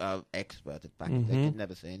expert at packaging. They can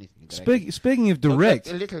never say anything direct. Speaking of direct...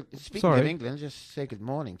 Speaking of England, just say good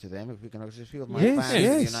morning to them. If we can also feel my fans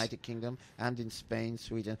in the United Kingdom and in Spain,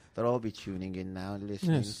 Sweden, they'll all be tuning in now and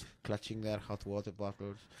listening, clutching their hot water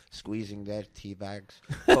bottles, squeezing their tea bags,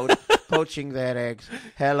 poaching their eggs.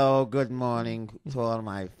 Hello, good morning to all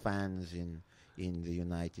my fans in the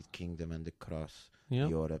United Kingdom and across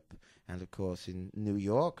Europe. And, of course, in New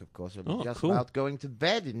York, of course, I'm just about going to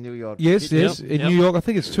bed in New York. Yes. In New York, I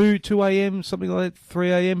think it's 2 a.m., something like that,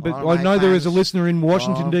 3 a.m. But I know there is a listener in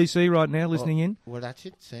Washington, D.C. right now listening in. Well, that's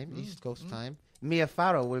it. Same East Coast time. Mia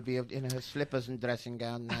Farrow will be in her slippers and dressing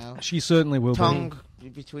gown now. She certainly will Tongue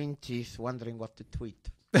between teeth, wondering what to tweet.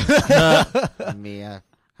 Mia.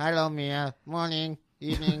 Hello, Mia. Morning,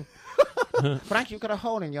 evening. Frank, you've got a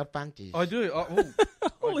hole in your panties. I do. I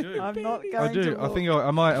do. I'm not going I do. to I think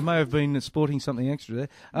I may have been sporting something extra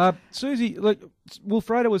there. Susie, look,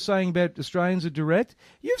 Wilfredo was saying about Australians are direct.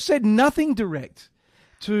 You've said nothing direct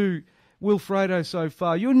to Wilfredo so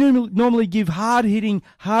far. You normally give hard-hitting,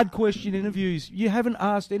 hard-question interviews. You haven't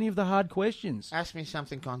asked any of the hard questions. Ask me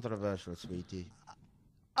something controversial, sweetie.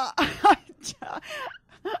 I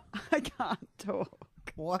can't talk.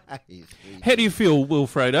 Why, sweetie? How do you feel,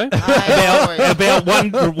 Wilfredo, I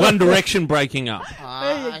about One Direction breaking up?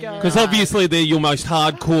 There you go. Because obviously they're your most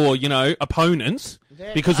hardcore, opponents.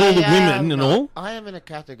 Because all the women and all. I am in a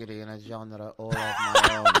category, in a genre all of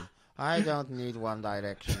my own. I don't need One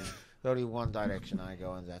Direction. Only one direction I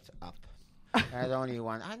go, and that's up. There's only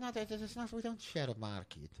one. We don't share a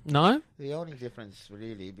market. No? The only difference,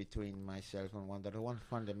 really, between myself and the one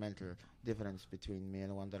fundamental difference between me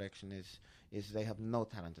and One Direction is they have no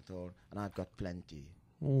talent at all, and I've got plenty.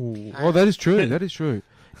 Ooh. That is true. That is true.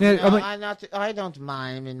 Now, No, I mean, I don't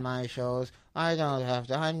mime in my shows. I don't have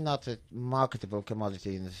to. I'm not a marketable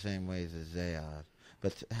commodity in the same ways as they are.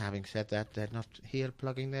 But having said that, they're not here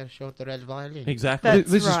plugging their show, the Red Violin. Exactly.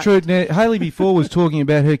 This is true. Now, Hayley before was talking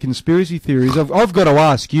about her conspiracy theories. I've got to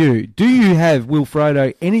ask you, do you have,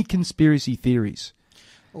 Wilfredo, any conspiracy theories?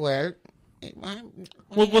 Well,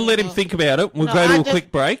 we'll let him think about it. We'll go to a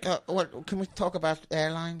quick break. Can we talk about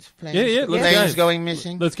airlines, planes? Yeah, planes going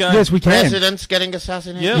missing. Let's go. Yes, we can. Presidents getting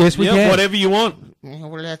assassinated. Yep, Yes, we can. Whatever you want.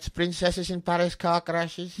 Well, that's princesses in Paris car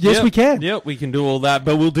crashes. Yes, we can. Yep, we can do all that,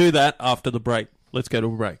 but we'll do that after the break. Let's go to a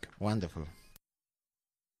break. Wonderful.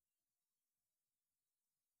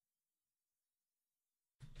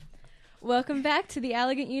 Welcome back to the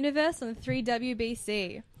Elegant Universe on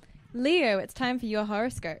 3WBC. Leo, it's time for your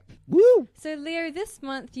horoscope. Woo! So, Leo, this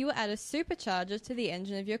month you will add a supercharger to the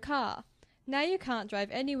engine of your car. Now you can't drive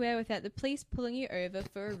anywhere without the police pulling you over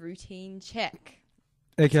for a routine check.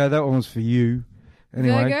 Okay, that one was for you.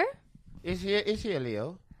 Anyway. Virgo? Is he a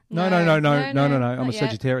Leo? No. I'm a not yet.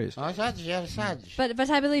 Sagittarius. Oh, Sag. But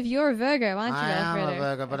I believe you're a Virgo, aren't you, I am Wilfredo? a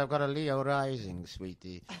Virgo, but I've got a Leo rising,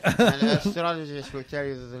 sweetie. And astrologists will tell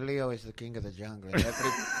you that the Leo is the king of the jungle.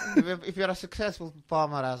 If you're a successful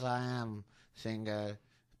performer, as I am, singer,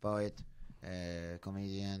 poet,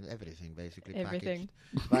 comedian, everything basically Everything.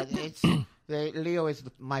 packaged. But Leo is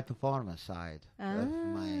my performer side of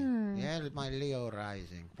my Leo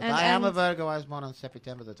rising. But I am a Virgo. I was born on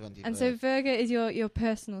September the 21st. And so Virgo is your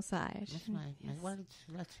personal side. That's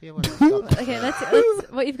let's hear what I've got. Okay, let's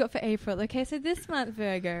what you've got for April. Okay, so this month,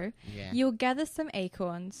 Virgo, you'll gather some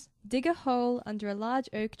acorns, dig a hole under a large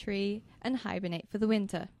oak tree, and hibernate for the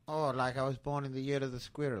winter. Oh, like I was born in the year of the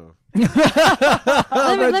squirrel.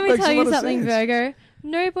 Let me tell you something, Virgo.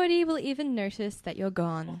 Nobody will even notice that you're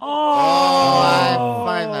gone. I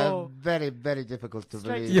find that very, very difficult to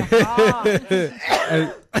believe.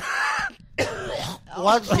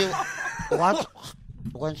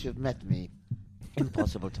 Once you've met me,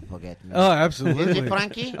 impossible to forget me. Oh, absolutely. Is it,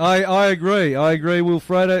 Frankie? I agree,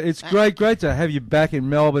 Wilfredo. It's great to have you back in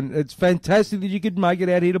Melbourne. It's fantastic that you could make it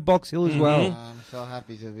out here to Box Hill as well. I'm so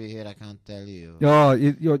happy to be here, I can't tell you. Oh,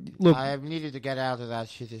 look. I have needed to get out of that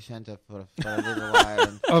shitty centre for a little while.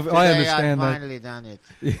 And I understand I've that. finally done it.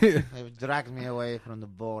 Yeah. They've dragged me away from the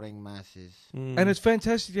boring masses. And it's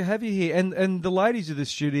fantastic to have you here. And the ladies of the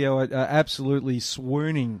studio are absolutely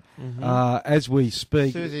swooning as we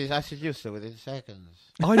speak. Susie, I seduced her within seconds.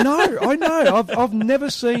 I know. I've never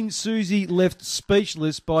seen Susie left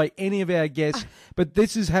speechless by any of our guests, but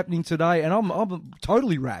this is happening today, and I'm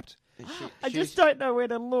totally wrapped. I just don't know where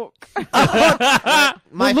to look.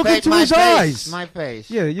 Look into his eyes. My face.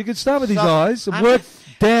 Yeah, you could start with his eyes and work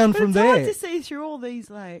down from it's there. hard to see through all these,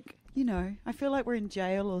 I feel like we're in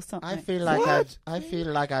jail or something. I feel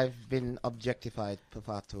like I've been objectified for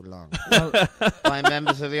far too long by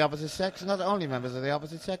members of the opposite sex. Not only members of the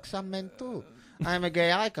opposite sex, some men too. I'm a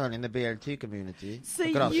gay icon in the BLT community.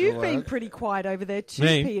 See, you've been pretty quiet over there too,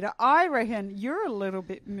 Me? Peter. I reckon you're a little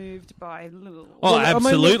bit moved by little. Oh,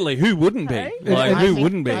 absolutely. Who wouldn't be? Hey? Who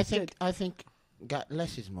wouldn't be? I think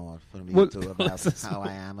less is more for me too about how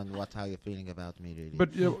I am and how you're feeling about me, really.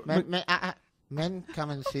 But men come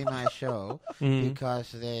and see my show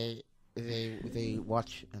because they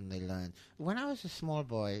watch and they learn. When I was a small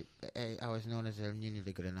boy, I was known as El Niño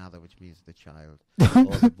de Granada, which means the child,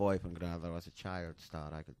 or the boy from Granada. I was a child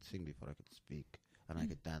star. I could sing before I could speak, and I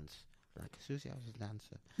could dance. Like Susie, I was a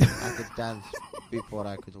dancer. I could dance before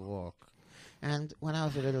I could walk. And when I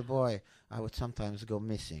was a little boy, I would sometimes go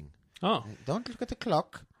missing. Oh. Don't look at the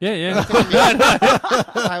clock. Yeah.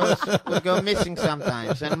 I would go missing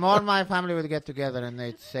sometimes, and more of my family would get together and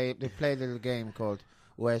they'd play a little game called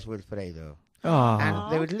Where's Wilfredo? Oh.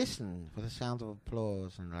 And they would listen for the sound of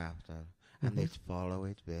applause and laughter, and they'd follow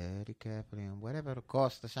it very carefully. And wherever, of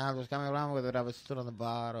course, the sound was coming around, whether I was stood on the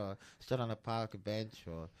bar or stood on a park bench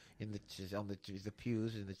or in the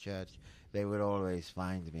pews in the church, they would always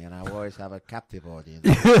find me, and I would always have a captive audience.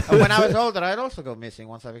 And when I was older, I'd also go missing.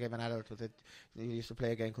 Once I became an adult, we used to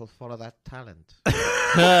play a game called Follow That Talent.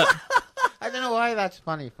 I don't know why that's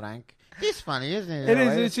funny, Frank. It's funny, isn't it? It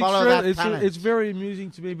is. It's It's very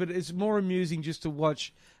amusing to me, but it's more amusing just to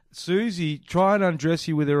watch Susie try and undress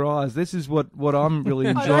you with her eyes. This is what I'm really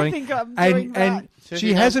enjoying. I don't think I'm doing that. And Susie,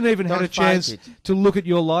 she hasn't even had don't a chance fight to look at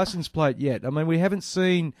your license plate yet. I mean, we haven't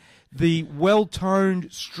seen the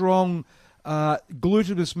well-toned, strong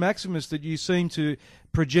gluteus maximus that you seem to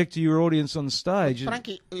project to your audience on stage.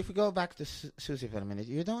 Frankie, if we go back to Susie for a minute,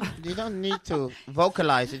 you don't need to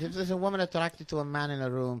vocalize it. If there's a woman attracted to a man in a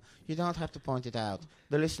room, you don't have to point it out.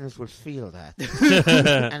 The listeners will feel that,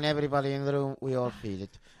 and everybody in the room, we all feel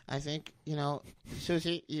it. I think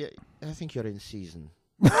Susie, I think you're in season.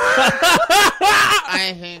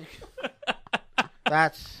 I think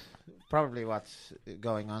that's probably what's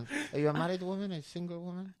going on. Are you a married woman, a single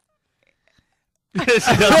woman? She's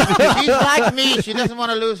like me. She doesn't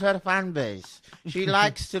want to lose her fan base. She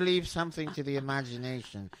likes to leave something to the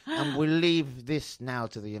imagination. And we'll leave this now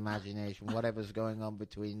to the imagination, whatever's going on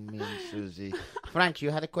between me and Susie. Frank, you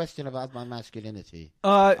had a question about my masculinity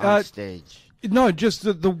on stage. No, just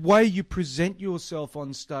the way you present yourself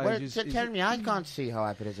on stage. Well, tell me, I can't see how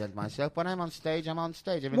I present myself. When I'm on stage, I'm on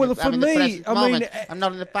stage. I'm Well, in for the me, present I moment. mean, I'm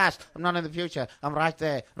not in the past. I'm not in the future. I'm right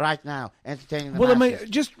there, right now, entertaining the Well, I masses.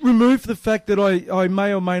 mean, just remove the fact that I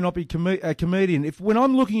may or may not be a comedian. When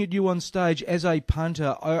I'm looking at you on stage as a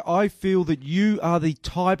punter, I feel that you are the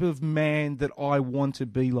type of man that I want to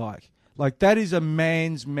be like. Like, that is a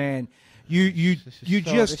man's man. You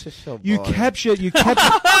capture.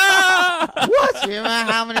 What? Do you know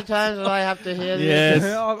how many times do I have to hear Yes.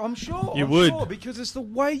 this? I'm sure. You I'm would. sure, because it's the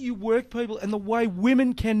way you work people and the way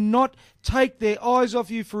women cannot take their eyes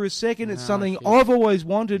off you for a second. It's something I've always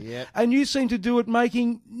wanted, and you seem to do it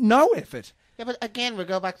making no effort. Yeah, but again, we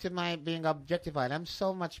go back to my being objectified. I'm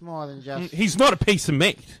so much more than just... He's not a piece of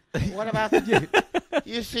meat. What about...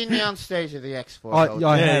 You've seen me on stage at the Expo.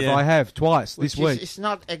 I have twice this week. It's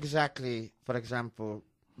not exactly, for example,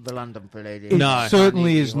 the London Palladium. It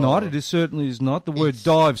certainly is not. It certainly is not. The word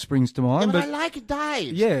dive springs to mind. Yeah, but I like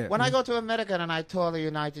dives. Yeah. When I go to America and I tour the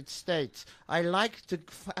United States, I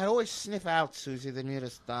always sniff out, Susie, the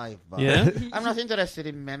nearest dive bar. Yeah? I'm not interested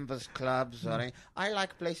in members clubs or anything. I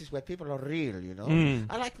like places where people are real, you know.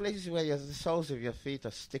 I like places where the soles of your feet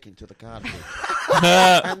are sticking to the carpet.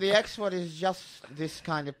 And the Expo is just this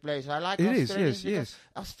kind of place. I like Australians. Yes.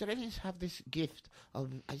 Australians have this gift of,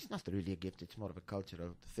 it's not really a gift, it's more of a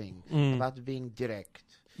cultural thing, about being direct.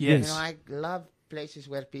 Yes. You know, I love places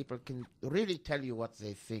where people can really tell you what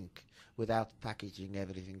they think without packaging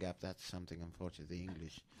everything up. That's something, unfortunately, the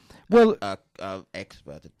English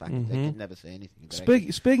expert at packaging. They can never say anything.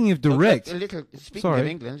 Speaking of direct... Speaking of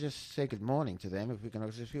England, just say good morning to them. If we can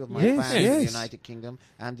also feel my fans in the United Kingdom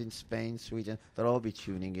and in Spain, Sweden, they'll all be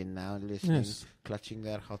tuning in now and listening, clutching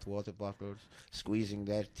their hot water bottles, squeezing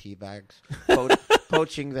their tea bags,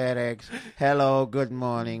 poaching their eggs. Hello, good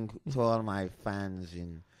morning to all my fans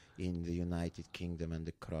in the United Kingdom and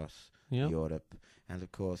across Europe. And,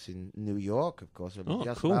 of course, in New York, of course, I'm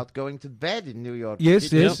just about going to bed in New York.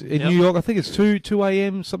 Yes. In New York, I think it's 2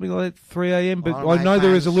 a.m., something like that, 3 a.m. But I know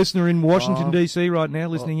there is a listener in Washington, D.C. right now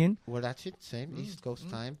listening in. Well, that's it, same, East Coast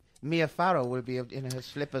time. Mia Farrow will be in her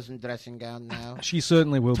slippers and dressing gown now. She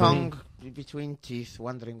certainly will Tongue between teeth,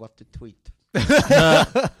 wondering what to tweet.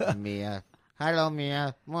 Mia. Hello,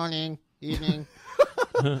 Mia. Morning, evening.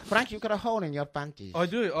 Frank, you've got a hole in your panties. I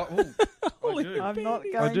do. I do. I'm not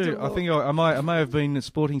going I do. to I think I may have been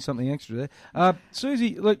sporting something extra there.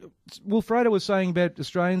 Susie, look, Wilfredo was saying about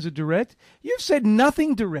Australians are direct. You've said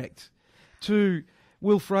nothing direct to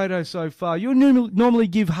Wilfredo so far. You normally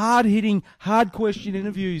give hard-hitting, hard-question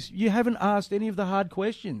interviews. You haven't asked any of the hard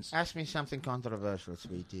questions. Ask me something controversial,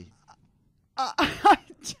 sweetie. I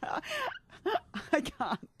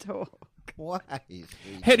can't talk. Why?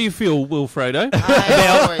 How do you feel, Wilfredo,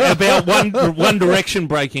 about One Direction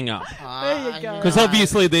breaking up? There you go. Because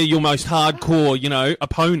obviously they're your most hardcore,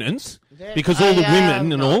 opponents. Because all the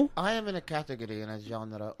women and all. I am in a category, in a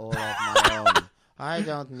genre all of my own. I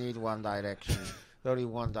don't need One Direction. There's only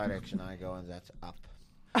one direction I go, and that's up.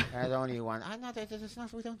 There's only one. It's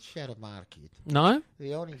not. We don't share a market. No?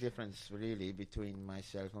 The only difference, really, between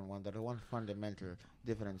myself and One Direction, one fundamental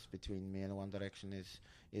difference between me and One Direction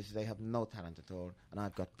is they have no talent at all, and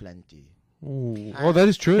I've got plenty. Ooh. Oh, that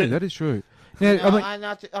is true. That is true. Now, No, I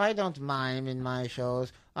mean, I don't mime in my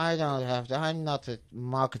shows. I don't have to. I'm not a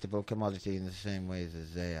marketable commodity in the same ways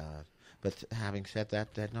as they are. But having said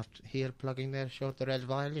that, they're not here plugging their show, the Red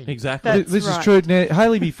Violin. Exactly. this is true. Now,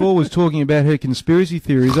 Hayley before was talking about her conspiracy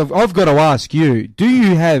theories. I've got to ask you, do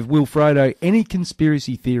you have, Wilfredo, any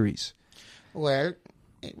conspiracy theories? Well,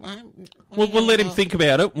 We'll let him think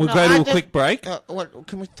about it. We'll go to a quick break.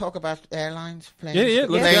 Can we talk about airlines, planes? Yeah,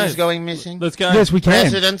 let's planes go. going missing. Let's go. Yes, we can.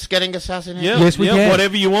 Presidents getting assassinated. Yep, Yes, we can.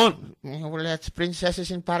 Whatever you want. Well, that's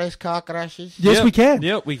princesses in Paris car crashes. Yes, Yep, we can.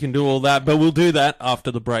 Yep, we can do all that, but we'll do that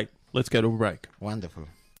after the break. Let's go to a break. Wonderful.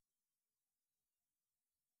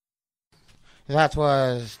 That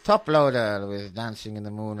was Top Loader with Dancing in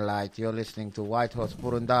the Moonlight. You're listening to White Horse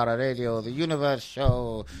Burundara Radio, the Universe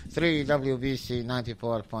Show, 3WBC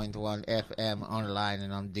 94.1 FM, online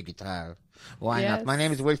and on digital. Why not? My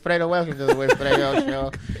name is Wilfredo. Welcome to the Wilfredo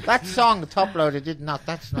Show. That song, Top Loader,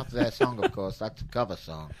 that's not their song, of course. That's a cover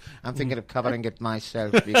song. I'm thinking of covering it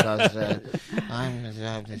myself because I'm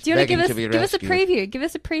Do you want to give us a preview? Give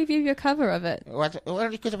us a preview of your cover of it.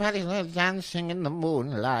 Well, you could have had it dancing in the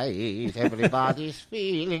moonlight. Everybody's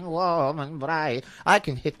feeling warm and bright. I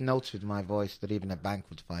can hit notes with my voice that even a bank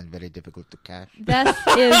would find very difficult to catch. That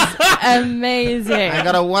is amazing. I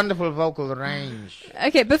got a wonderful vocal range.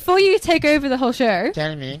 Okay, before you take over the whole show,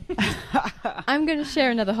 Tell me. I'm going to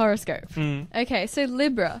share another horoscope. Okay, so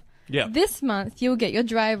Libra. Yeah. This month, you'll get your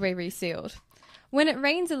driveway resealed. When it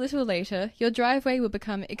rains a little later, your driveway will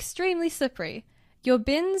become extremely slippery. Your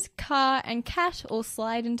bins, car, and cat all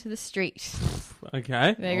slide into the street.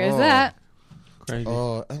 Okay. There goes that. Crazy.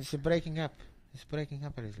 Oh, it's breaking up. It's breaking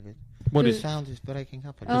up a little bit. What the is sound is breaking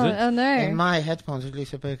up a little bit. Oh no. In my headphones, at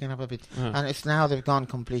least, they're breaking up a bit. And it's now they've gone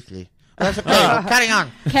completely. That's okay. Carry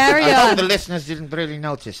on. Carry I on. hope the listeners didn't really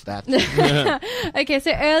notice that. Okay,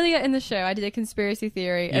 so earlier in the show, I did a conspiracy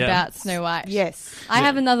theory about Snow White. Yes. I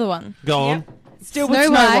have another one. Go on. Still with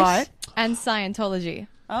Snow White. And Scientology.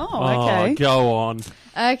 Oh, okay. Oh, go on.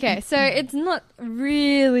 Okay, so it's not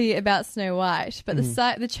really about Snow White, but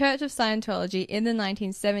the Church of Scientology in the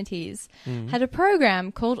 1970s had a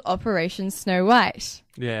program called Operation Snow White.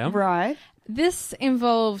 Yeah. Right. This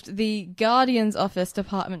involved the Guardian's Office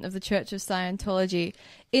Department of the Church of Scientology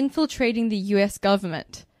infiltrating the US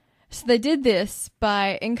government. So they did this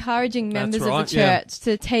by encouraging members of the church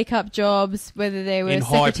to take up jobs, whether they were in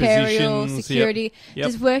high secretarial, positions, security, Yep.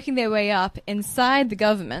 just working their way up inside the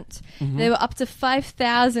government. There were up to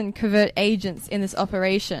 5,000 covert agents in this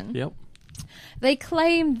operation. Yep. They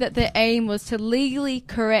claimed that their aim was to legally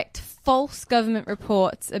correct false government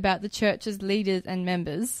reports about the church's leaders and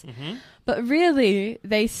members. But really,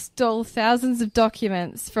 they stole thousands of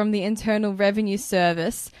documents from the Internal Revenue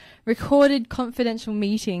Service, recorded confidential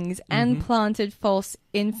meetings, and planted false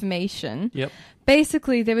information. Yep.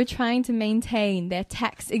 Basically, they were trying to maintain their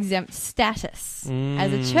tax-exempt status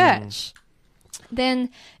as a church. Then,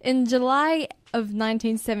 in July of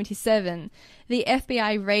 1977, the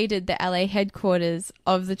FBI raided the LA headquarters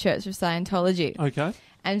of the Church of Scientology. Okay.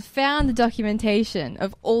 And found the documentation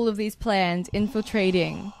of all of these plans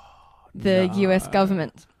infiltrating the US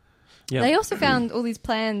government. Yep. They also found all these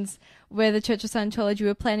plans where the Church of Scientology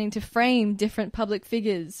were planning to frame different public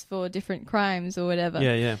figures for different crimes or whatever.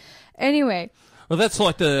 Yeah. Anyway. Well, that's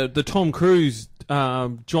like the Tom Cruise,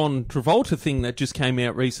 John Travolta thing that just came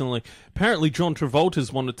out recently. Apparently, John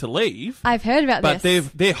Travolta's wanted to leave. I've heard about this.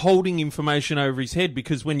 But they're holding information over his head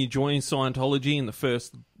because when you join Scientology in the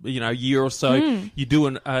first year or so, you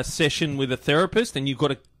do a session with a therapist and you've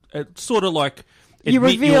got to sort of like admit you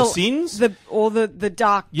reveal your sins. the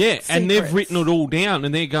dark secrets. And they've written it all down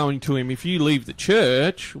and they're going to him, if you leave the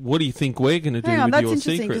church, what do you think we're going to do with your secrets? That's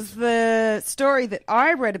interesting because the story that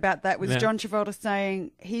I read about that was John Travolta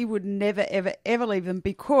saying he would never, ever, ever leave them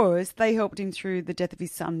because they helped him through the death of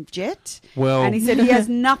his son, Jet. Well, and he said he has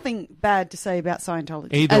nothing bad to say about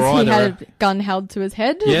Scientology. He had a gun held to his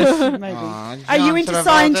head? Yes. Maybe. Are you into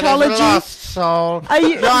Scientology? Lost soul.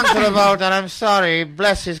 John Travolta, I'm sorry,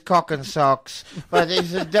 bless his cock and socks, but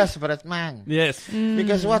he's a desperate man. Yes.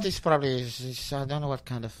 Because what is probably I don't know what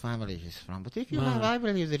kind of family he's from, but if you have, I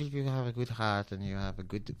believe that if you have a good heart and you have a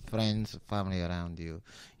good friends, family around you,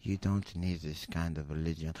 you don't need this kind of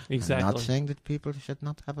religion. Exactly. I'm not saying that people should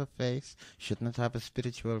not have a faith, should not have a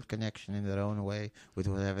spiritual connection in their own way with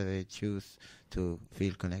whatever they choose to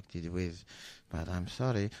feel connected with. But I'm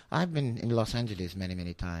sorry. I've been in Los Angeles many,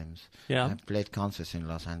 many times. Yeah. I've played concerts in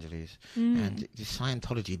Los Angeles. And the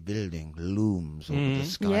Scientology building looms over the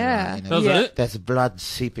skyline. Yeah. And Does it? there's blood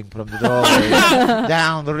seeping from the doorway,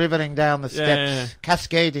 down, rivering down the steps,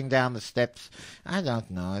 cascading down the steps. I don't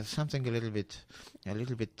know. It's something a little bit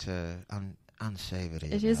unsavory.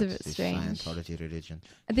 It is a about bit this strange. Scientology religion.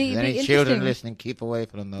 The Any interesting- children listening, keep away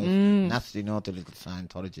from those nasty, naughty little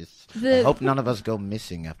Scientologists. I hope none of us go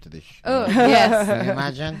missing after this show. Oh, yes. Can you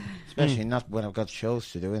imagine? Especially not when I've got shows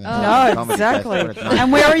to do. No, exactly.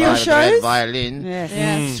 And where are your shows? Violin. Yes.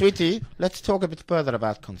 Yeah. Sweetie, let's talk a bit further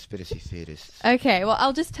about conspiracy theorists. Okay, well,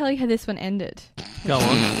 I'll just tell you how this one ended. Go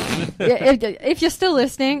on. If you're still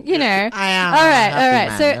listening, you know. I am. All right.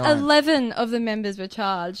 Man, So go on. 11 of the members were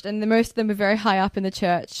charged, and most of them were very high up in the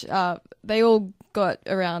church. They all got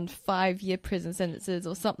around 5-year prison sentences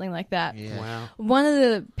or something like that. Yeah. Wow. One of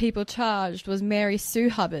the people charged was Mary Sue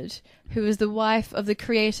Hubbard, who was the wife of the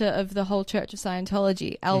creator of the whole Church of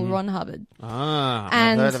Scientology, L. Ron Hubbard. Ah. I've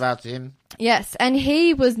And heard about him. yes, and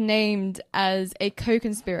he was named as a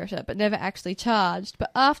co-conspirator, but never actually charged.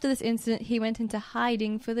 But after this incident, he went into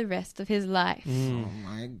hiding for the rest of his life. Oh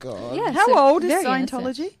my God. Yeah, How so old is very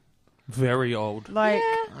Scientology? innocent. Very old. Like,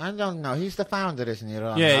 I don't know. He's the founder, isn't he,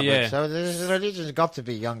 Ron Yeah, Hubbard? yeah. So the religion's got to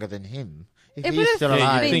be younger than him. If It he's would've still Yeah, you'd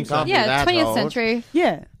alive, think he so. can't be Yeah, that 20th old. century.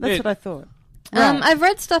 yeah, that's Yeah. what I thought. I've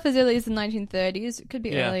read stuff as early as the 1930s. It could be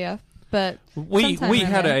Yeah. earlier, but We sometime around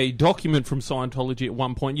had there. a document from Scientology at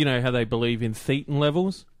one point. You know how they believe in thetan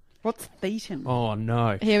levels? What's thetan? Oh,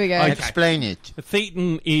 no. Here we go. Okay. Explain it. A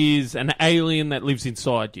thetan is an alien that lives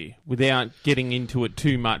inside you, without getting into it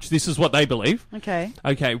too much. This is what they believe. Okay.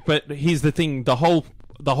 Okay, but here's the thing. The whole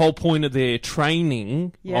point of their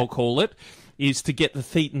training, Yeah. I'll call it, is to get the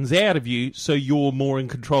thetans out of you so you're more in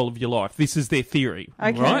control of your life. This is their theory,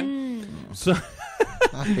 Okay. right? So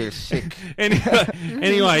I feel sick.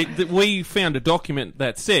 anyway, we found a document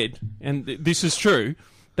that said, and this is true,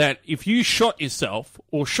 that if you shot yourself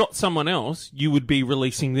or shot someone else, you would be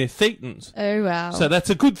releasing their thetans. Oh, wow. So that's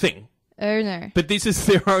a good thing. Oh, no. But this is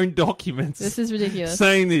their own documents. This is ridiculous.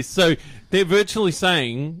 Saying this. So they're virtually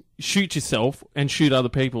saying shoot yourself and shoot other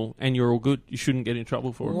people and you're all good. You shouldn't get in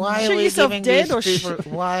trouble for it. Why Shoot are we yourself giving dead these or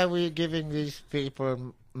people? Why are we giving these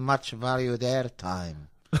people much value their time?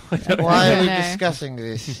 Why I are don't we know. discussing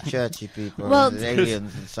this churchy people Well, and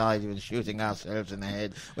aliens inside you and shooting ourselves in the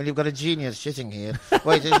head when you've got a genius sitting here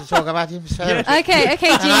waiting to talk about himself? Okay, And I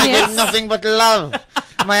give genius. nothing but love.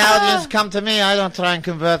 My audience come to me. I don't try and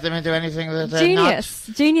convert them into anything that they're Genius.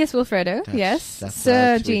 Genius Wilfredo. not. yes. That's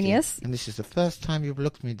Sir right, sweetie. Genius. And this is the first time you've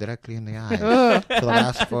looked me directly in the eye Oh. for the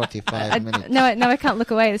last 45 minutes. No, I can't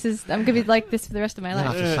look away. I'm gonna be like this for the rest of my You're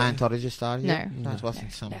not life. a Scientologist, are you? No. That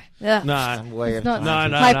wasn't some Ugh. No. way of not-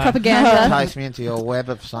 trying to No. High propaganda. entice me into your web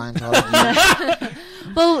of Scientology.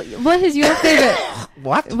 Well, what is your favorite?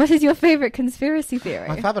 What? What is your favorite conspiracy theory?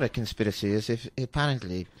 My favorite conspiracy is if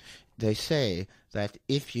apparently they say that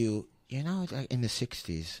if you know, like in the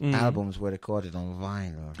 60s, albums were recorded on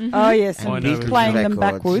vinyl. Oh, yes. And I And know. Beatles playing them records.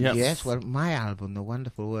 backwards. Yep. Yes, well, my album, The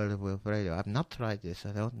Wonderful World of Wilfredo, I've not tried this, I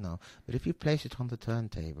don't know. But if you place it on the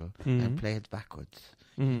turntable and play it backwards,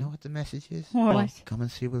 you know what the message is? What? Come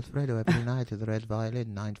and see Wilfredo every night at the Red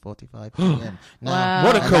Violin, 9:45 p.m. Wow.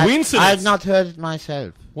 What a and coincidence. I've not heard it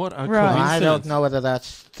myself. What a Right. coincidence. I don't know whether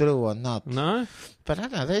that's true or not. No? But I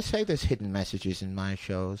don't know, they say there's hidden messages in my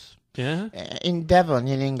shows. Yeah? In Devon,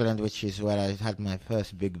 in England, which is where I had my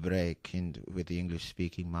first big break with the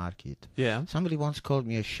English-speaking market, Yeah. somebody once called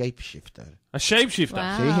me a shapeshifter. A shapeshifter.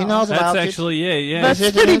 Wow. See, he knows That's about actually, yeah. That's it. Is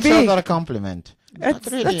it pretty an insult big. or a compliment? That's,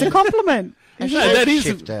 Not really. that's a compliment. A No, that is-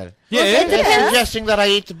 shapeshifter. Yeah, They're suggesting that I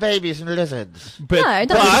eat babies and lizards. but, No, But not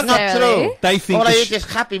it's not necessarily. true. they think All I the eat is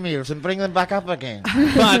Happy Meals and bring them back up again.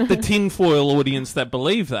 but the tinfoil audience that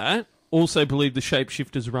believe that also believe the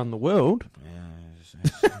shapeshifters run the world.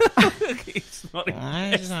 It's not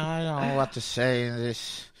I don't know what to say in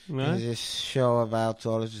this show about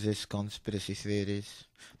all of this conspiracy theories.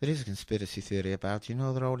 There is a conspiracy theory about, the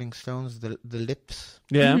Rolling Stones, the lips,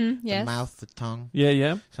 Yeah. Yes. the mouth, the tongue.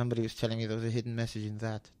 Yeah. Somebody was telling me there was a hidden message in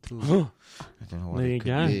that too. I don't know what There it you could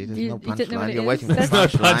go. be. There's You no didn't know what punchline. it You're is? waiting for the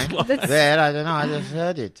That's- punchline. That's- There, I don't know. I just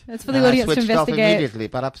heard it. That's for the And audience I to switched off investigate. immediately.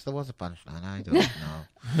 Perhaps there was a punchline. I don't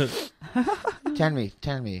know.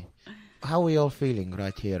 Tell me. How are we all feeling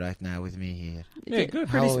right here, right now, with me here? Yeah, good.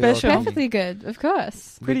 How Pretty are we all special. feeling? Perfectly good, of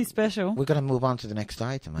course. Pretty special. We're going to move on to the next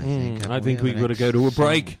item, I think. I think we've got to go to a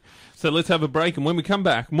break. So let's have a break, and when we come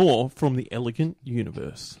back, more from the Elegant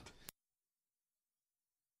Universe.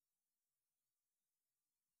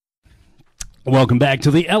 Welcome back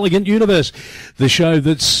to the Elegant Universe, the show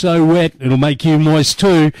that's so wet it'll make you moist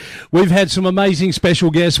too. We've had some amazing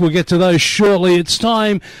special guests. We'll get to those shortly. It's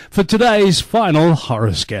time for today's final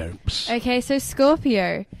horoscopes. Okay, so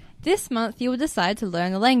Scorpio. This month you will decide to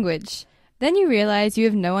learn a language. Then you realise you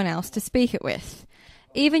have no one else to speak it with.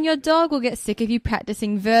 Even your dog will get sick of you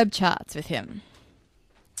practising verb charts with him.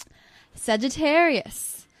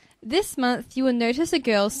 Sagittarius. This month you will notice a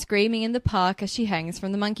girl screaming in the park as she hangs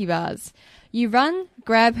from the monkey bars. You run,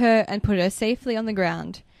 grab her, and put her safely on the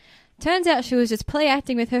ground. Turns out she was just play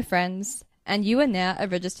acting with her friends, and you are now a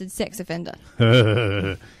registered sex offender.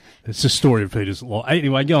 It's the story of Peter's law.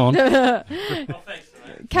 Anyway, go on.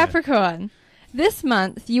 Capricorn. This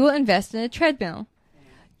month you will invest in a treadmill.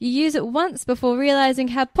 You use it once before realising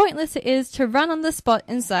how pointless it is to run on the spot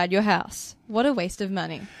inside your house. What a waste of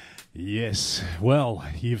money. Yes, well,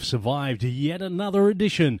 you've survived yet another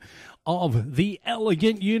edition of the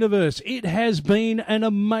Elegant Universe. It has been an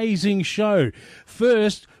amazing show.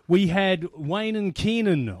 First, we had Wayne and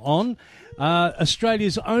Keenan on,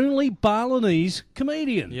 Australia's only Balinese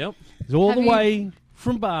comedian. Yep. He's all the way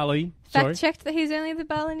from Bali. Fact checked that he's the only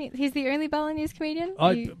Balinese comedian?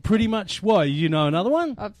 Pretty much. Why? You know another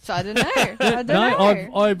one? I don't know. I don't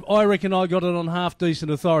know. I reckon I got it on half decent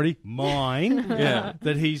authority. Mine. Yeah.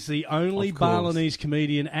 That he's the only Balinese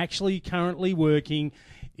comedian actually currently working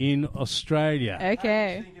in Australia.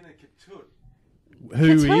 Okay.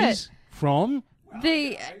 Who Katut. is from?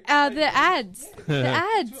 The ads. The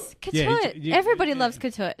ads. Katut. Yeah, Everybody loves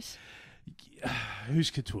Katut.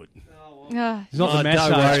 Who's Katut? Ah. He's not the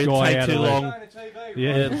massage guy out too of long.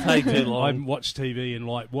 Yeah, it'll take too long. I haven't watched TV in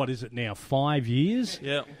what is it now, 5 years?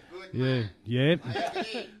 Yeah. Yeah.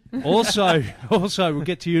 Also, we'll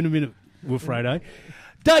get to you in a minute, Wilfredo.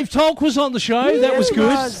 Dave Tolk was on the show. That was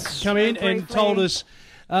good. Come in and told us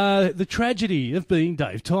the tragedy of being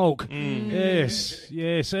Dave Tolk.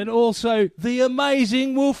 Yes. And also the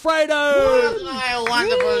amazing Wilfredo. What my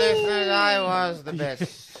wonderful listeners, I was the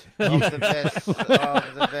best. Of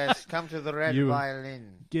the best. Come to the Red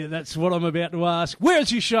Violin. Yeah, that's what I'm about to ask.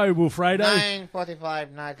 Where's your show, Wilfredo?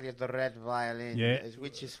 9:45 nightly at the Red Violin,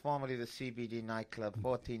 which is formerly the CBD nightclub,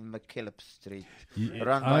 14 McKillop Street,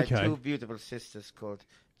 run by two beautiful sisters called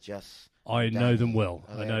Just. I know them well.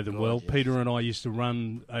 Peter and I used to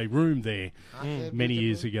run a room there many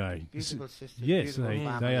years ago. Beautiful sisters. Yes, they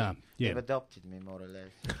are. Yeah. They've adopted me, more or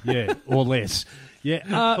less. Yeah, or less.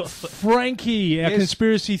 Yeah. Frankie, our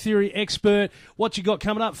conspiracy theory expert, what you got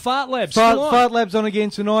coming up? Fart Labs. Fart Labs on again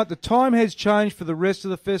tonight. The time has changed for the rest of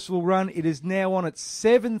the festival run. It is now on at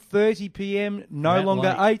 7:30 p.m, no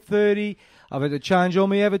longer 8:30. I've had to change all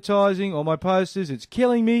my advertising, all my posters. It's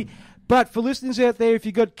killing me. But for listeners out there, if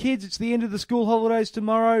you've got kids, it's the end of the school holidays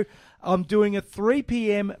tomorrow. I'm doing a 3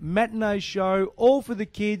 p.m. matinee show, all for the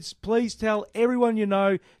kids. Please tell everyone you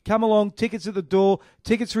know. Come along. Tickets at the door.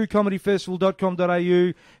 Tickets through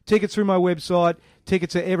comedyfestival.com.au. Tickets through my website.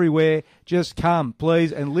 Tickets are everywhere. Just come,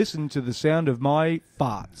 please, and listen to the sound of my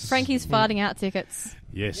farts. Frankie's farting out tickets.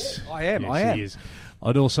 Yes. I am. He is.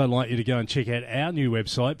 I'd also like you to go and check out our new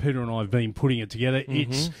website. Peter and I have been putting it together.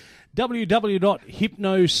 It's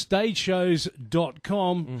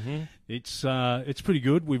www.hypnostageshows.com. It's pretty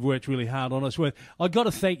good. We've worked really hard on it. I've got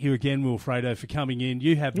to thank you again, Wilfredo, for coming in.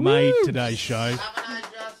 You have made today's show.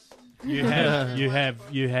 You have.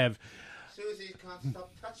 Susie can't stop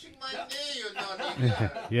touching my knee, you naughty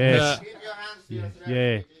girl. Yes. Keep your hands to yourself.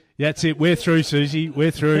 Yeah. That's it. We're through, Susie.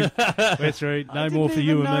 We're through. No more for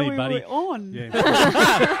you and me, buddy. We were on.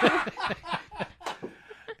 Yeah.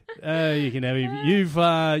 You can have him.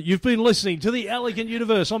 You've been listening to the Elegant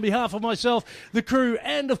Universe. On behalf of myself, the crew,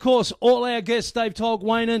 and of course all our guests, Dave Tolk,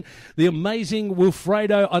 Wayne, and the amazing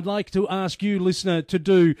Wilfredo, I'd like to ask you, listener, to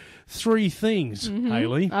do 3 things.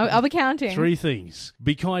 Hayley, I'll be counting. 3 things: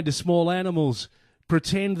 be kind to small animals,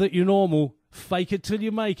 pretend that you're normal, fake it till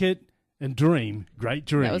you make it, and dream great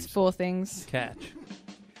dreams. That was 4 things. Catch.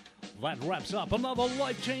 That wraps up another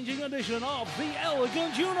life-changing edition of The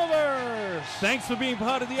Elegant Universe. Thanks for being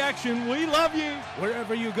part of the action. We love you.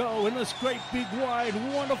 Wherever you go in this great, big, wide,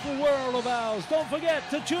 wonderful world of ours, don't forget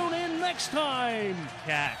to tune in next time.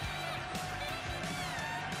 Catch.